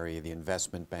banking area, the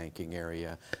investment banking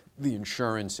area, the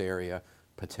insurance area,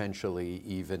 potentially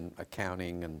even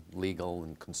accounting and legal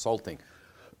and consulting,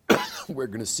 we're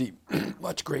going to see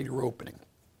much greater opening.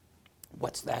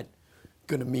 What's that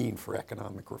going to mean for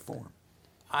economic reform?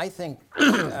 I think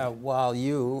while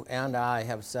you and I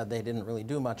have said they didn't really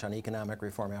do much on economic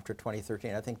reform after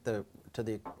 2013, I think to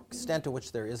the extent to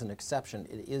which there is an exception,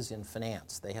 it is in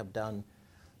finance. They have done,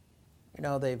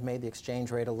 they've made the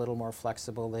exchange rate a little more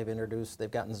flexible. They've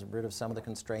gotten rid of some of the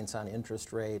constraints on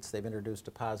interest rates. They've introduced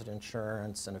deposit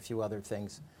insurance and a few other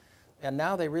things. And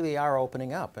now they really are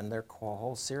opening up, and there are a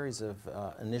whole series of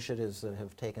initiatives that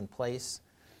have taken place.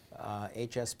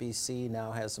 HSBC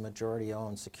now has a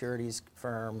majority-owned securities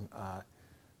firm.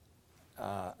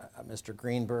 Mr.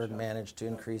 Greenberg managed to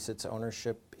increase its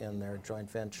ownership in their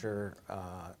joint venture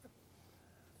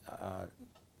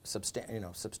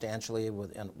substantially,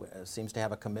 and seems to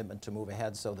have a commitment to move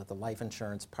ahead so that the life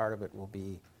insurance part of it will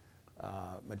be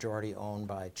majority owned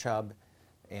by Chubb,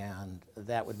 and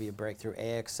that would be a breakthrough.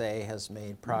 AXA has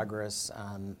made progress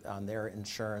on their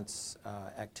insurance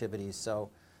activities. So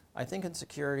I think in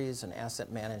securities and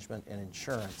asset management and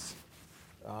insurance,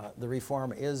 the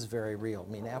reform is very real.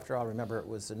 I mean, after all, remember, it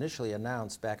was initially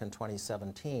announced back in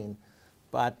 2017,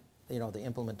 but the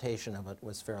implementation of it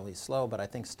was fairly slow. But I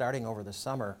think starting over the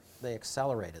summer, they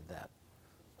accelerated that.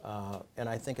 And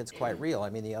I think it's quite real. I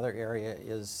mean, the other area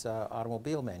is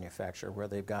automobile manufacture, where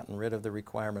they've gotten rid of the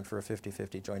requirement for a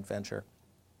 50-50 joint venture.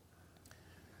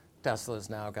 Tesla's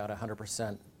now got a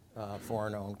 100%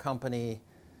 foreign-owned company.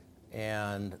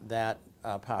 And that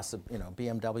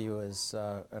BMW is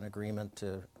an agreement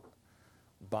to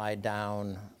buy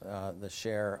down the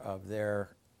share of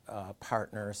their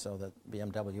partner so that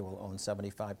BMW will own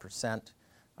 75%.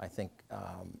 I think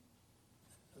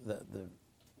the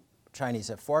Chinese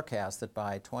have forecast that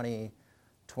by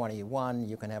 2021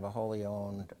 you can have a wholly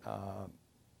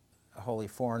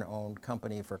foreign-owned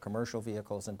company for commercial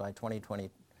vehicles, and by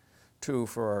 2022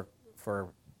 for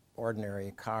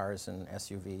ordinary cars and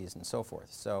SUVs and so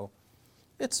forth. So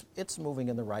it's moving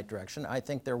in the right direction. I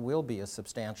think there will be a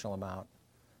substantial amount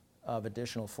of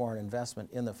additional foreign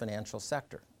investment in the financial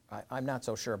sector. I'm not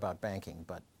so sure about banking,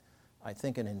 but I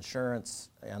think in insurance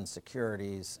and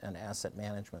securities and asset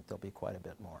management there'll be quite a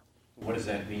bit more. What does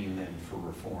that mean then for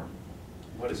reform?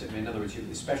 What does it mean? In other words,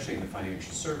 especially in the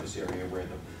financial service area, where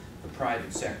the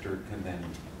private sector can then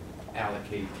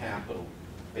allocate capital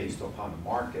based upon a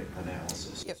market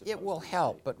analysis. It will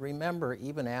help, but remember,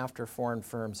 even after foreign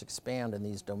firms expand in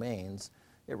these domains,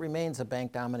 it remains a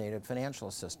bank-dominated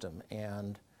financial system,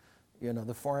 and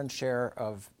the foreign share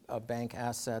of bank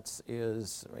assets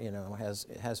is,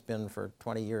 has been for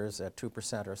 20 years at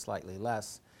 2% or slightly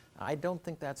less. I don't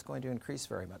think that's going to increase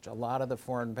very much. A lot of the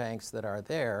foreign banks that are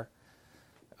there,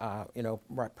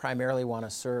 primarily want to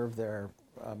serve their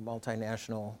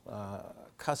multinational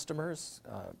customers.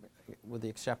 With the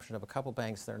exception of a couple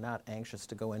banks, they're not anxious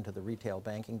to go into the retail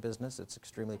banking business. It's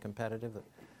extremely competitive.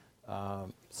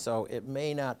 So it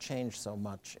may not change so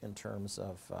much in terms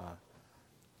of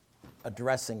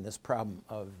addressing this problem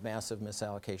of massive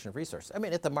misallocation of resources. I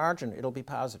mean, at the margin, it'll be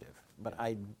positive, but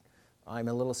I'm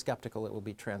a little skeptical it will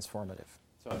be transformative.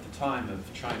 So at the time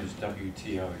of China's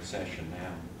WTO accession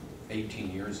now,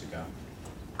 18 years ago,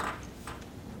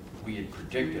 we had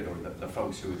predicted, or the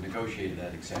folks who had negotiated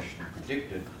that accession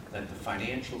predicted, that the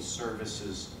financial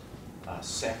services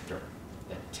sector,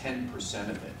 that 10%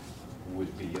 of it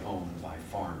would be owned by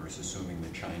foreigners, assuming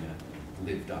that China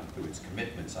lived up to its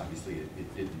commitments. Obviously,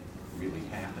 it didn't really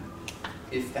happen.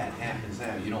 If that happens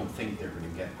now, you don't think they're going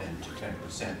to get then to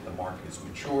 10%. The market has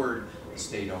matured, the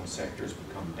state-owned sector has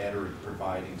become better at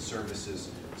providing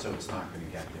services, so it's not going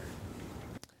to get there.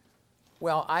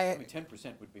 Well, I mean,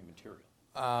 10% would be material.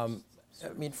 I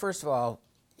mean, first of all,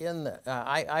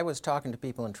 I was talking to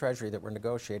people in Treasury that were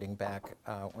negotiating back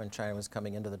when China was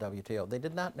coming into the WTO. They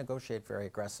did not negotiate very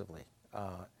aggressively.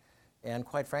 And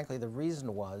quite frankly, the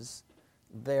reason was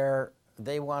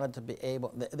they wanted to be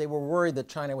able, they were worried that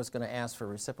China was going to ask for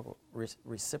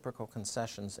reciprocal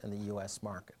concessions in the U.S.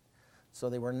 market. So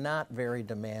they were not very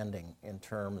demanding in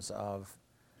terms of,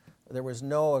 there was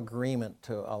no agreement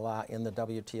to allow in the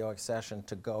WTO accession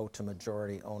to go to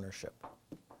majority ownership.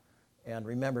 And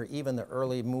remember, even the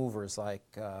early movers like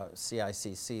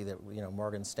CICC, that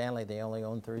Morgan Stanley, they only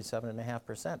owned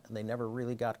 37.5%, and they never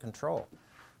really got control.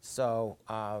 So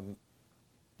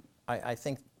I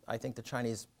think the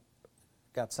Chinese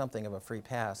got something of a free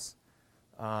pass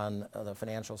on the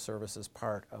financial services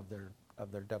part of their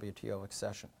WTO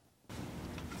accession.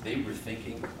 They were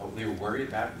thinking, they were worried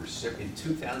about, in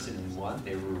 2001,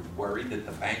 they were worried that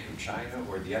the Bank of China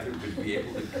or the other would be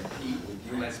able to compete with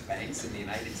U.S. banks in the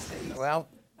United States. Well,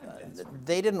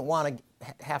 they didn't want to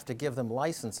have to give them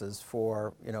licenses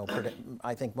for,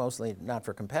 I think mostly not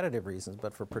for competitive reasons,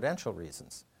 but for prudential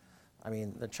reasons. I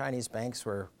mean, the Chinese banks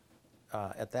were,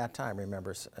 at that time,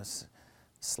 remember,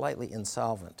 slightly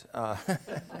insolvent.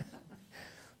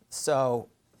 So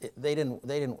they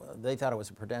thought it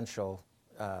was a prudential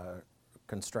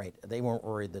constraint. They weren't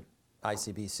worried that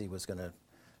ICBC was going to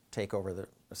take over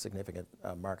a significant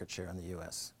market share in the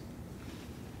U.S.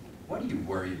 What do you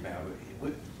worry about?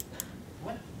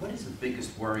 What is the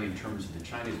biggest worry in terms of the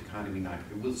Chinese economy?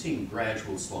 We'll see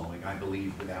gradual slowing. I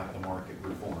believe without the market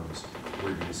reforms,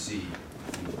 we're going to see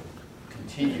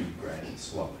continued gradual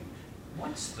slowing.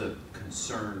 What's the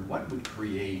concern? What would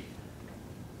create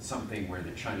something where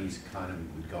the Chinese economy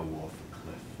would go off a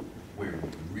cliff, where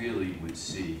we really would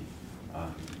see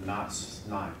not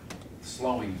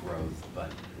slowing growth,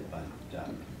 but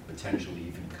potentially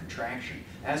even contraction?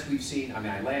 As we've seen, I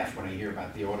mean, I laugh when I hear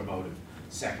about the automotive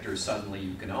sector, suddenly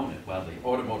you can own it. Well, the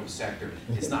automotive sector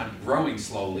is not growing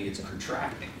slowly, it's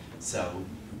contracting. So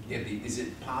is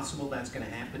it possible that's going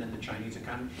to happen in the Chinese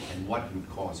economy, and what would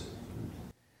cause it?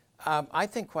 I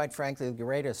think, quite frankly, the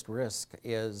greatest risk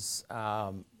is,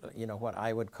 what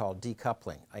I would call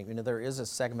decoupling. There is a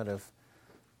segment of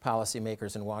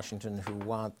policymakers in Washington who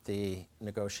want the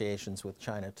negotiations with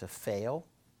China to fail,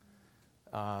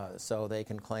 so they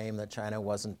can claim that China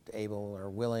wasn't able or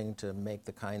willing to make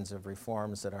the kinds of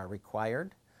reforms that are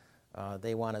required.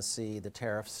 They want to see the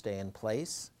tariffs stay in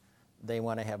place. They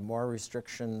want to have more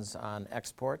restrictions on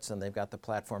exports, and they've got the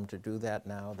platform to do that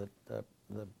now that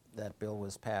that bill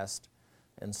was passed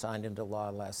and signed into law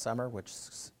last summer, which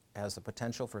has the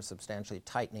potential for substantially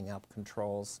tightening up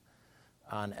controls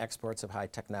on exports of high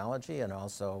technology and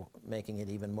also making it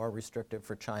even more restrictive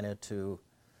for China to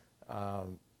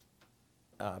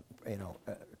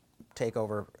take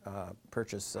over,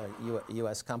 purchase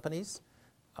U.S. companies.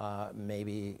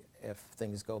 Maybe if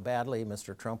things go badly,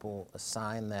 Mr. Trump will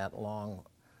sign that long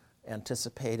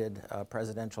anticipated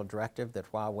presidential directive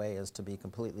that Huawei is to be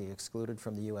completely excluded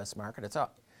from the U.S. market.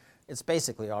 It's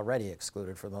basically already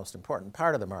excluded for the most important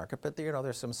part of the market, but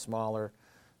there's some smaller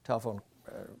telephone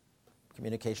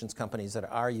communications companies that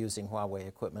are using Huawei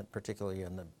equipment, particularly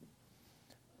in the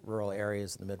rural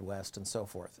areas in the Midwest and so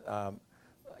forth.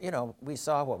 We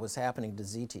saw what was happening to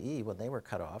ZTE when they were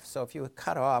cut off. So if you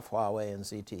cut off Huawei and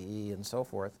ZTE and so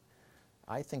forth,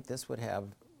 I think this would have,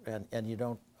 and you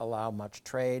don't allow much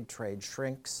trade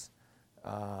shrinks,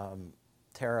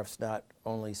 tariffs not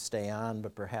only stay on,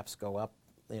 but perhaps go up.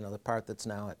 The part that's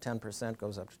now at 10%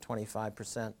 goes up to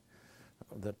 25%.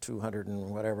 The 200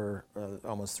 and whatever,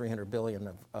 almost 300 billion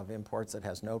of imports that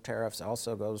has no tariffs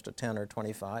also goes to 10 or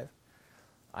 25.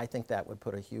 I think that would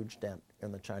put a huge dent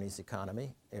in the Chinese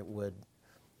economy. It would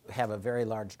have a very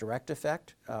large direct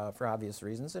effect for obvious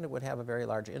reasons, and it would have a very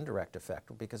large indirect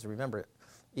effect because remember,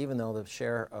 even though the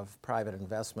share of private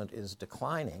investment is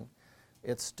declining,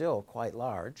 it's still quite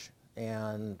large,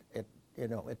 and it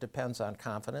depends on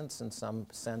confidence and some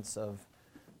sense of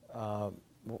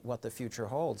what the future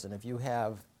holds. And if you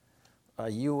have a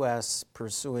U.S.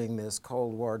 pursuing this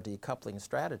Cold War decoupling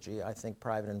strategy, I think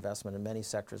private investment in many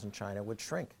sectors in China would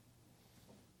shrink.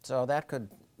 So that could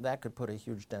put a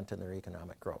huge dent in their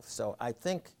economic growth. So I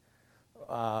think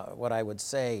what I would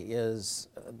say is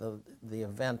the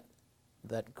event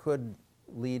that could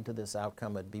lead to this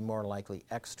outcome would be more likely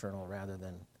external rather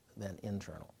than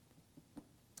internal.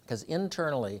 Because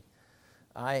internally,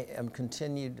 I am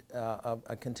continuing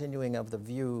of the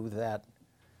view that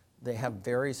they have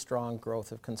very strong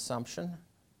growth of consumption.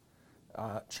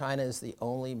 China is the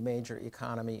only major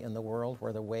economy in the world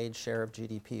where the wage share of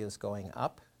GDP is going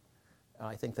up.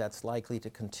 I think that's likely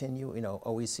to continue. You know,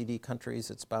 OECD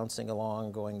countries, it's bouncing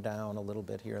along, going down a little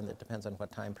bit here, and it depends on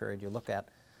what time period you look at.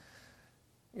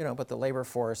 You know, but the labor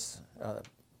force,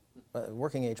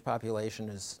 working age population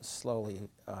is slowly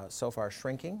so far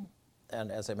shrinking.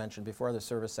 And as I mentioned before, the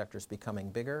service sector is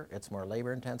becoming bigger. It's more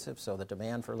labor intensive, so the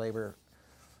demand for labor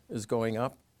is going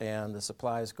up and the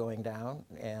supply is going down.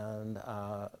 And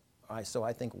so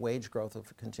I think wage growth will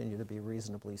continue to be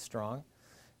reasonably strong.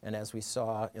 And as we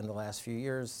saw in the last few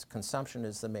years, consumption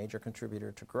is the major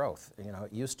contributor to growth. You know,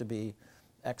 it used to be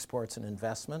exports and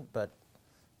investment, but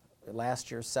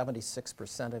last year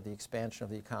 76% of the expansion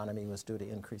of the economy was due to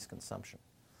increased consumption.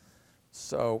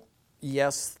 So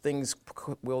yes, things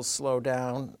will slow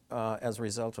down as a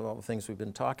result of all the things we've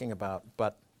been talking about,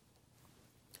 but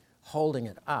holding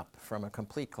it up from a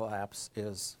complete collapse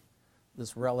is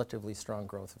this relatively strong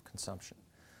growth of consumption.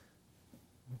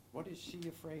 What is Xi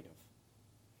afraid of?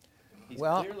 He's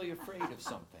Well, clearly afraid of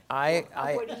something.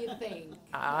 What do you think?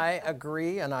 I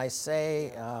agree, and I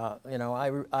say, you know,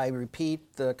 I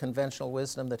repeat the conventional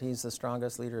wisdom that he's the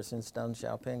strongest leader since Deng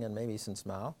Xiaoping and maybe since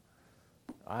Mao.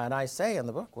 And I say in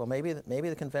the book, well, maybe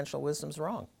the conventional wisdom's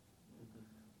wrong.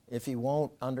 If he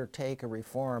won't undertake a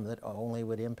reform that only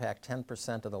would impact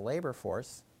 10% of the labor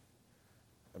force,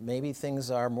 maybe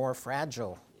things are more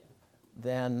fragile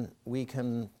than we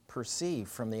can perceive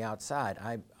from the outside.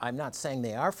 I'm not saying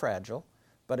they are fragile,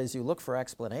 but as you look for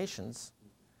explanations,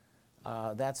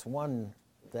 that's one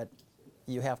that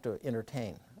you have to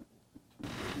entertain.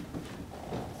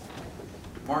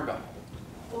 Margot.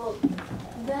 Well,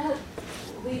 that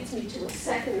leads me to a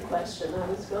second question. I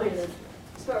was going to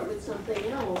start with something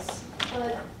else,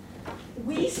 but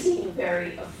we seem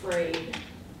very afraid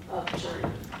of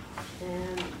China,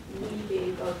 and we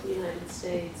being both the United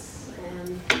States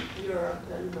and Europe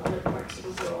and other parts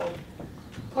of the world,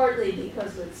 partly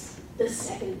because it's the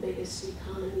second biggest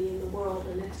economy in the world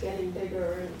and it's getting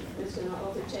bigger and it's going to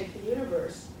overtake the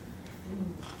universe.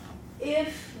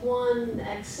 If one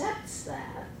accepts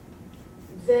that,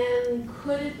 then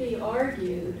could it be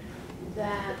argued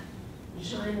that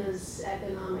China's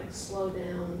economic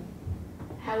slowdown,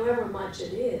 however much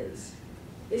it is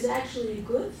actually a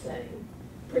good thing,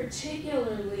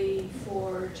 particularly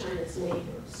for China's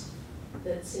neighbors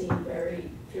that seem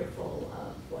very fearful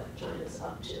of what China's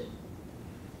up to?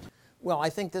 Well, I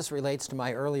think this relates to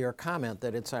my earlier comment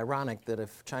that it's ironic that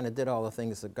if China did all the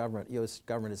things the U.S.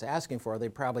 government is asking for,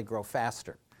 they'd probably grow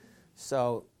faster.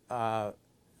 So,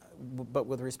 but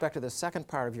with respect to the second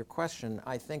part of your question,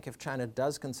 I think if China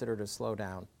does consider to slow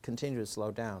down, continue to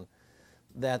slow down,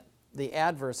 that the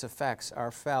adverse effects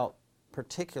are felt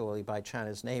particularly by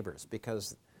China's neighbors,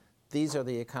 because these are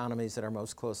the economies that are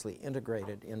most closely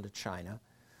integrated into China.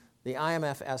 The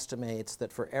IMF estimates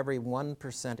that for every 1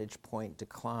 percentage point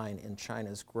decline in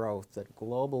China's growth, that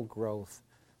global growth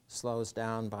slows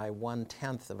down by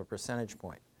 1/10 of a percentage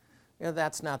point. You know,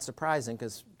 that's not surprising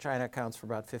because China accounts for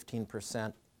about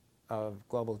 15% of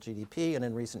global GDP, and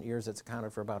in recent years it's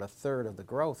accounted for about 1/3 of the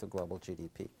growth of global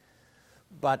GDP.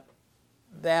 But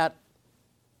that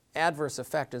adverse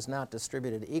effect is not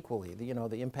distributed equally. You know,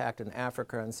 the impact in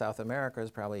Africa and South America is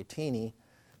probably teeny,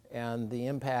 and the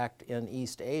impact in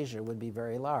East Asia would be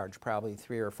very large, probably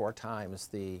 3 or 4 times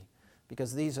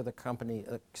because these are the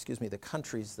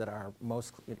countries that are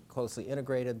most closely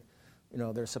integrated. You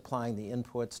know, they're supplying the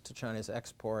inputs to China's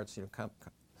exports. You know,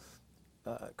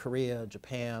 Korea,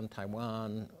 Japan,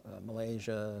 Taiwan,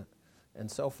 Malaysia, and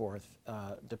so forth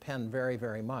depend very,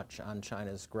 very much on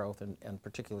China's growth and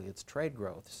particularly its trade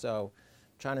growth. So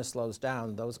China slows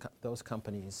down, those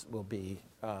companies will be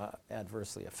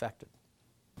adversely affected.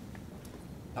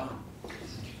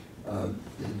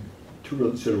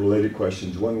 Two sort of related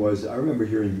questions. One was, I remember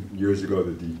hearing years ago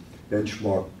that the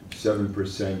benchmark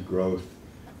 7% growth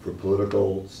for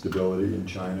political stability in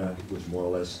China was more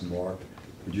or less marked.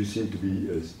 But you seem to be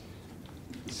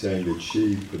saying that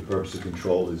Xi, for the purpose of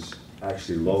control, is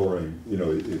actually lowering, you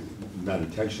know, not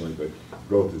intentionally, but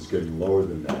growth is getting lower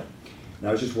than that. And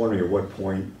I was just wondering at what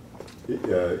point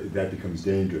that becomes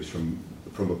dangerous from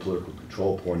a political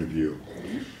control point of view.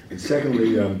 And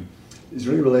secondly, is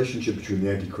there any relationship between the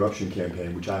anti-corruption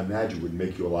campaign, which I imagine would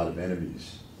make you a lot of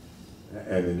enemies,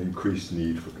 and an increased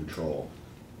need for control?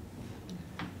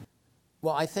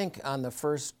 Well, I think on the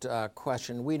first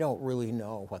question, we don't really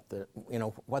know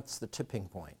what's the tipping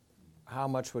point. How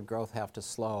much would growth have to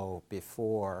slow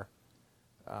before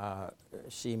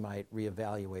she might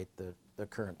reevaluate the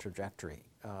current trajectory?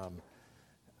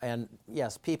 And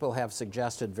yes, people have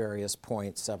suggested various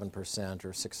points, 7% or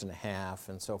 6.5%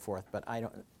 and so forth, but I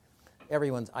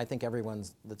think everyone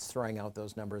that's throwing out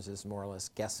those numbers is more or less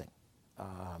guessing.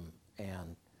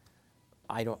 And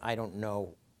I don't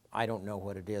know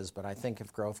what it is, but I think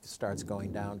if growth starts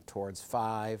going down towards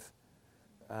 5,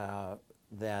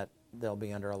 that they'll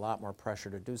be under a lot more pressure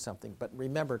to do something. But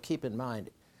remember, keep in mind,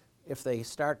 if they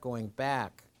start going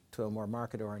back to a more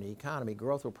market-oriented economy,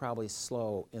 growth will probably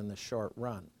slow in the short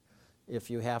run. If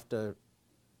you have to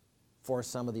force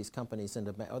some of these companies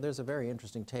into, there's a very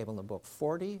interesting table in the book.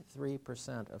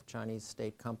 43% of Chinese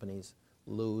state companies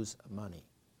lose money.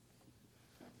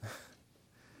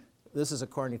 This is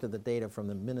according to the data from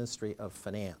the Ministry of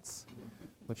Finance,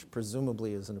 which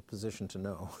presumably is in a position to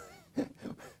know.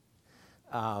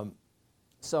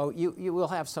 So you will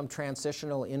have some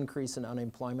transitional increase in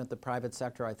unemployment. The private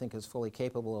sector, I think, is fully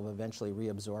capable of eventually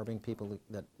reabsorbing people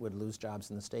that would lose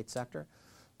jobs in the state sector.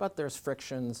 But there's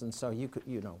frictions, and so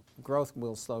growth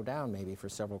will slow down maybe for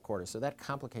several quarters. So that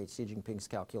complicates Xi Jinping's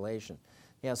calculation.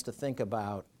 He has to think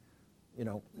about,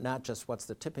 not just what's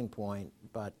the tipping point,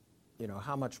 but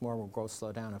how much more will growth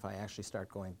slow down if I actually start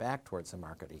going back towards a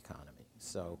market economy?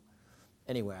 So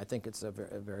anyway, I think it's a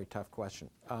very tough question.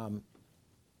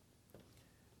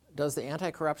 Does the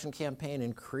anti-corruption campaign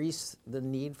increase the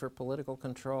need for political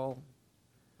control?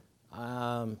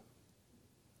 I'm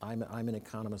an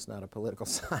economist, not a political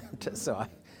scientist, so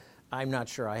I'm not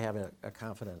sure I have a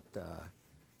confident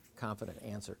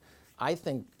answer.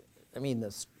 The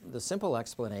simple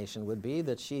explanation would be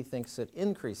that Xi thinks it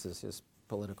increases his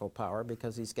political power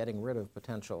because he's getting rid of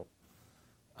potential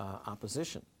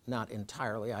opposition. Not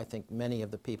entirely. I think many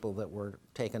of the people that were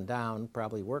taken down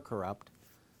probably were corrupt,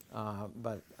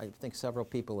 but I think several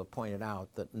people have pointed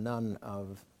out that none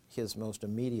of his most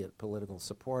immediate political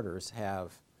supporters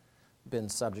have been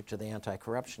subject to the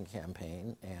anti-corruption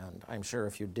campaign, and I'm sure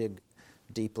if you dig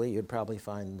deeply, you'd probably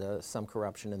find some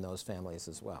corruption in those families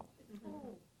as well.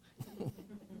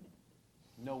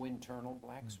 No internal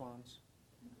black swans?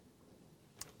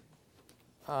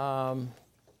 Well,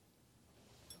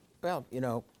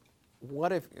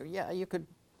 what if,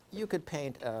 you could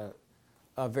paint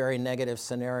a very negative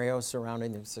scenario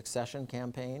surrounding the succession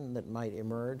campaign that might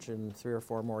emerge in 3 or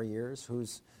 4 more years,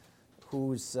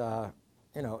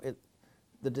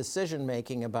 the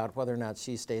decision-making about whether or not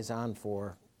Xi stays on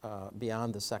for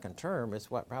beyond the second term is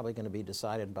probably going to be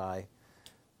decided by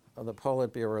the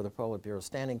Politburo or the Politburo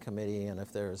Standing Committee, and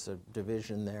if there's a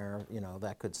division there,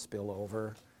 that could spill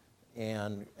over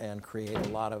and create a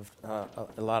lot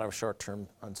of short-term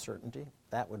uncertainty.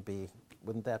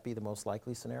 Wouldn't that be the most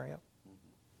likely scenario?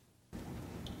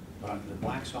 The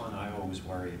black swan I always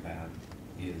worry about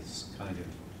is kind of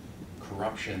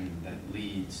corruption that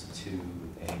leads to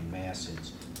a mass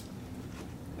incident.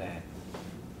 That,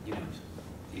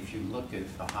 if you look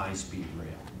at the high-speed rail,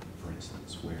 for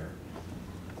instance, where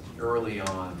early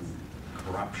on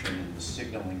corruption in the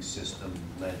signaling system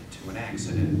led to an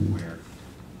accident where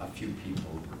a few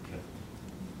people were killed.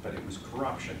 But it was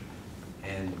corruption.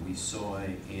 And we saw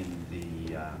in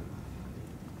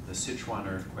the Sichuan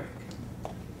earthquake,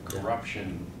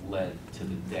 corruption led to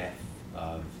the death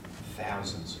of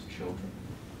thousands of children.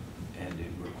 And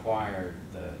it required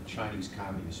the Chinese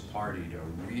Communist Party to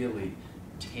really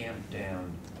tamp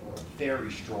down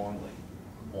very strongly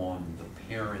on the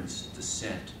parents'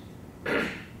 dissent.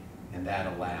 And that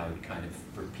allowed kind of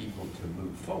for people to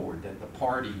move forward, that the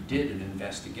party did an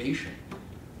investigation,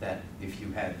 that if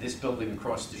you had this building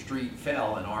across the street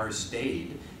fell and ours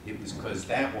stayed, it was because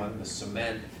that one, the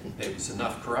cement, there was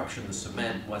enough corruption, the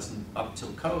cement wasn't up to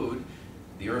code,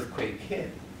 the earthquake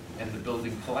hit, and the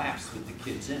building collapsed with the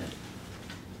kids in it.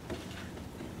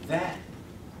 That,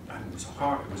 it was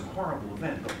a horrible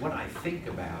event, but what I think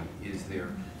about is there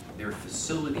are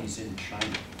facilities in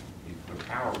China, the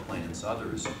power plants,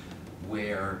 others,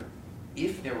 where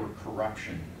if there were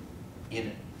corruption in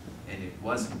it and it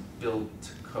wasn't built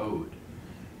to code,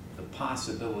 the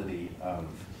possibility of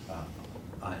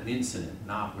an incident,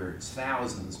 not where it's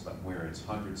thousands, but where it's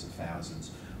hundreds of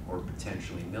thousands or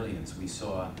potentially millions. We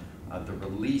saw the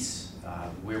release,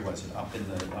 where was it, up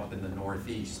in the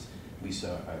Northeast, we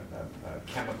saw a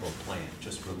chemical plant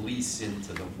just release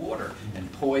into the water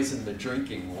and poison the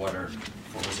drinking water.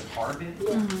 What was it, Harbin?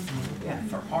 Yeah. Yeah,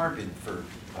 for Harbin, for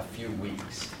a few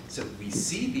weeks. So we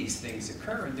see these things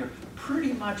occur, and they're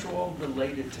pretty much all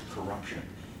related to corruption.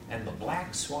 And the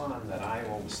black swan that I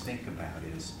always think about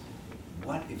is,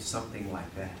 what if something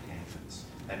like that happens?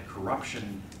 That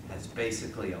corruption has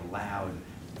basically allowed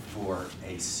for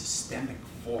a systemic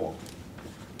fall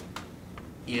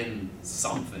in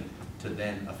something to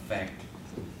then affect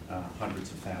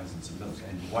hundreds of thousands of millions.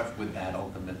 And what would that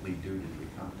ultimately do to the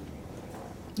economy?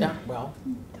 Yeah, well,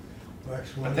 Black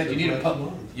swans But then are you need black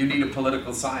swans. you need a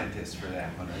political scientist for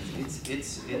that one.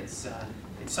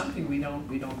 It's something we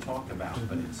don't talk about,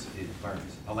 but it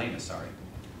burns. Elena, sorry.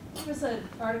 There was an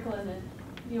article in the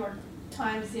New York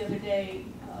Times the other day,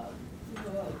 a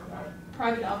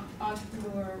private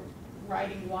entrepreneur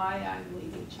writing why I'm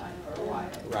leaving China or why.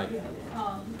 Right.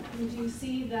 Do you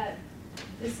see that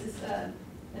this is a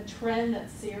trend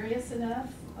that's serious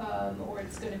enough, or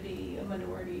it's going to be a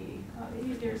minority?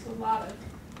 There's a lot of,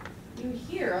 you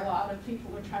hear a lot of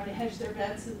people are trying to hedge their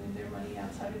bets and move their money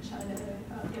outside of China,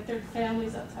 get their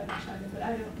families outside of China, but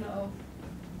I don't know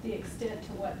the extent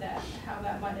to how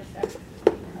that might affect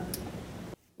the economy.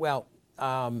 well,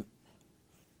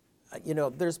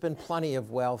 there's been plenty of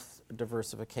wealth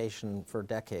diversification for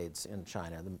decades in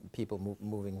China. The people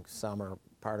moving some or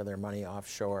part of their money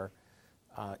offshore.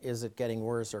 Is it getting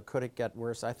worse, or could it get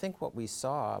worse? I think what we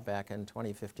saw back in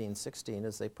 2015-16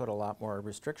 is they put a lot more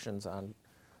restrictions on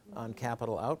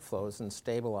capital outflows and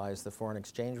stabilized the foreign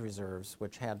exchange reserves,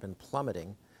 which had been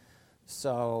plummeting.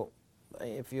 So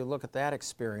if you look at that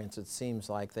experience, it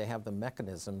seems like they have the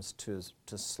mechanisms to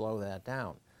slow that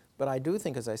down. But I do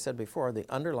think, as I said before, the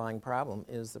underlying problem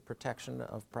is the protection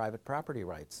of private property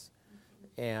rights.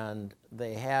 And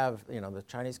they have, the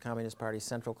Chinese Communist Party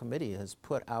Central Committee has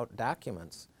put out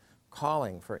documents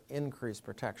calling for increased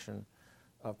protection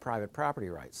of private property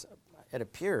rights. It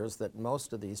appears that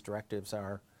most of these directives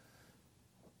are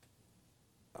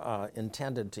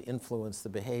intended to influence the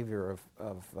behavior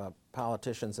of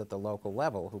politicians at the local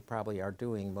level, who probably are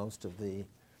doing most of the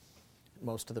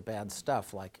bad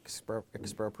stuff, like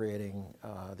expropriating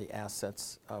the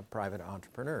assets of private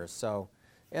entrepreneurs. So,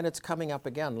 and it's coming up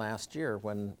again last year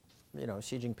when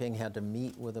Xi Jinping had to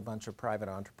meet with a bunch of private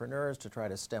entrepreneurs to try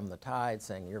to stem the tide,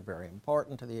 saying you're very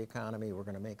important to the economy, we're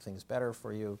going to make things better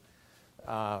for you.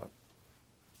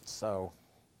 So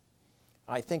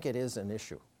I think it is an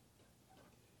issue.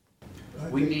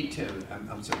 We need to,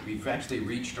 I'm sorry, we've actually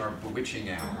reached our bewitching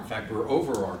hour. In fact, we're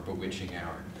over our bewitching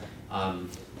hour.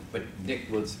 But Nick,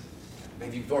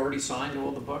 have you already signed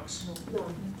all the books? No.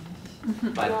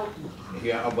 But,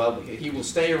 yeah, well, he will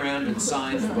stay around and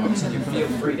sign the books, and you feel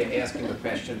free to ask him a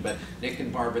question. But Nick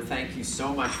and Barbara, thank you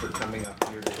so much for coming up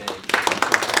here today.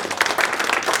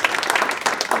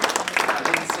 I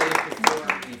didn't say it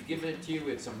before, we've given it to you,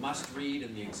 it's a must read,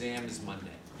 and the exam is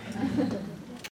Monday.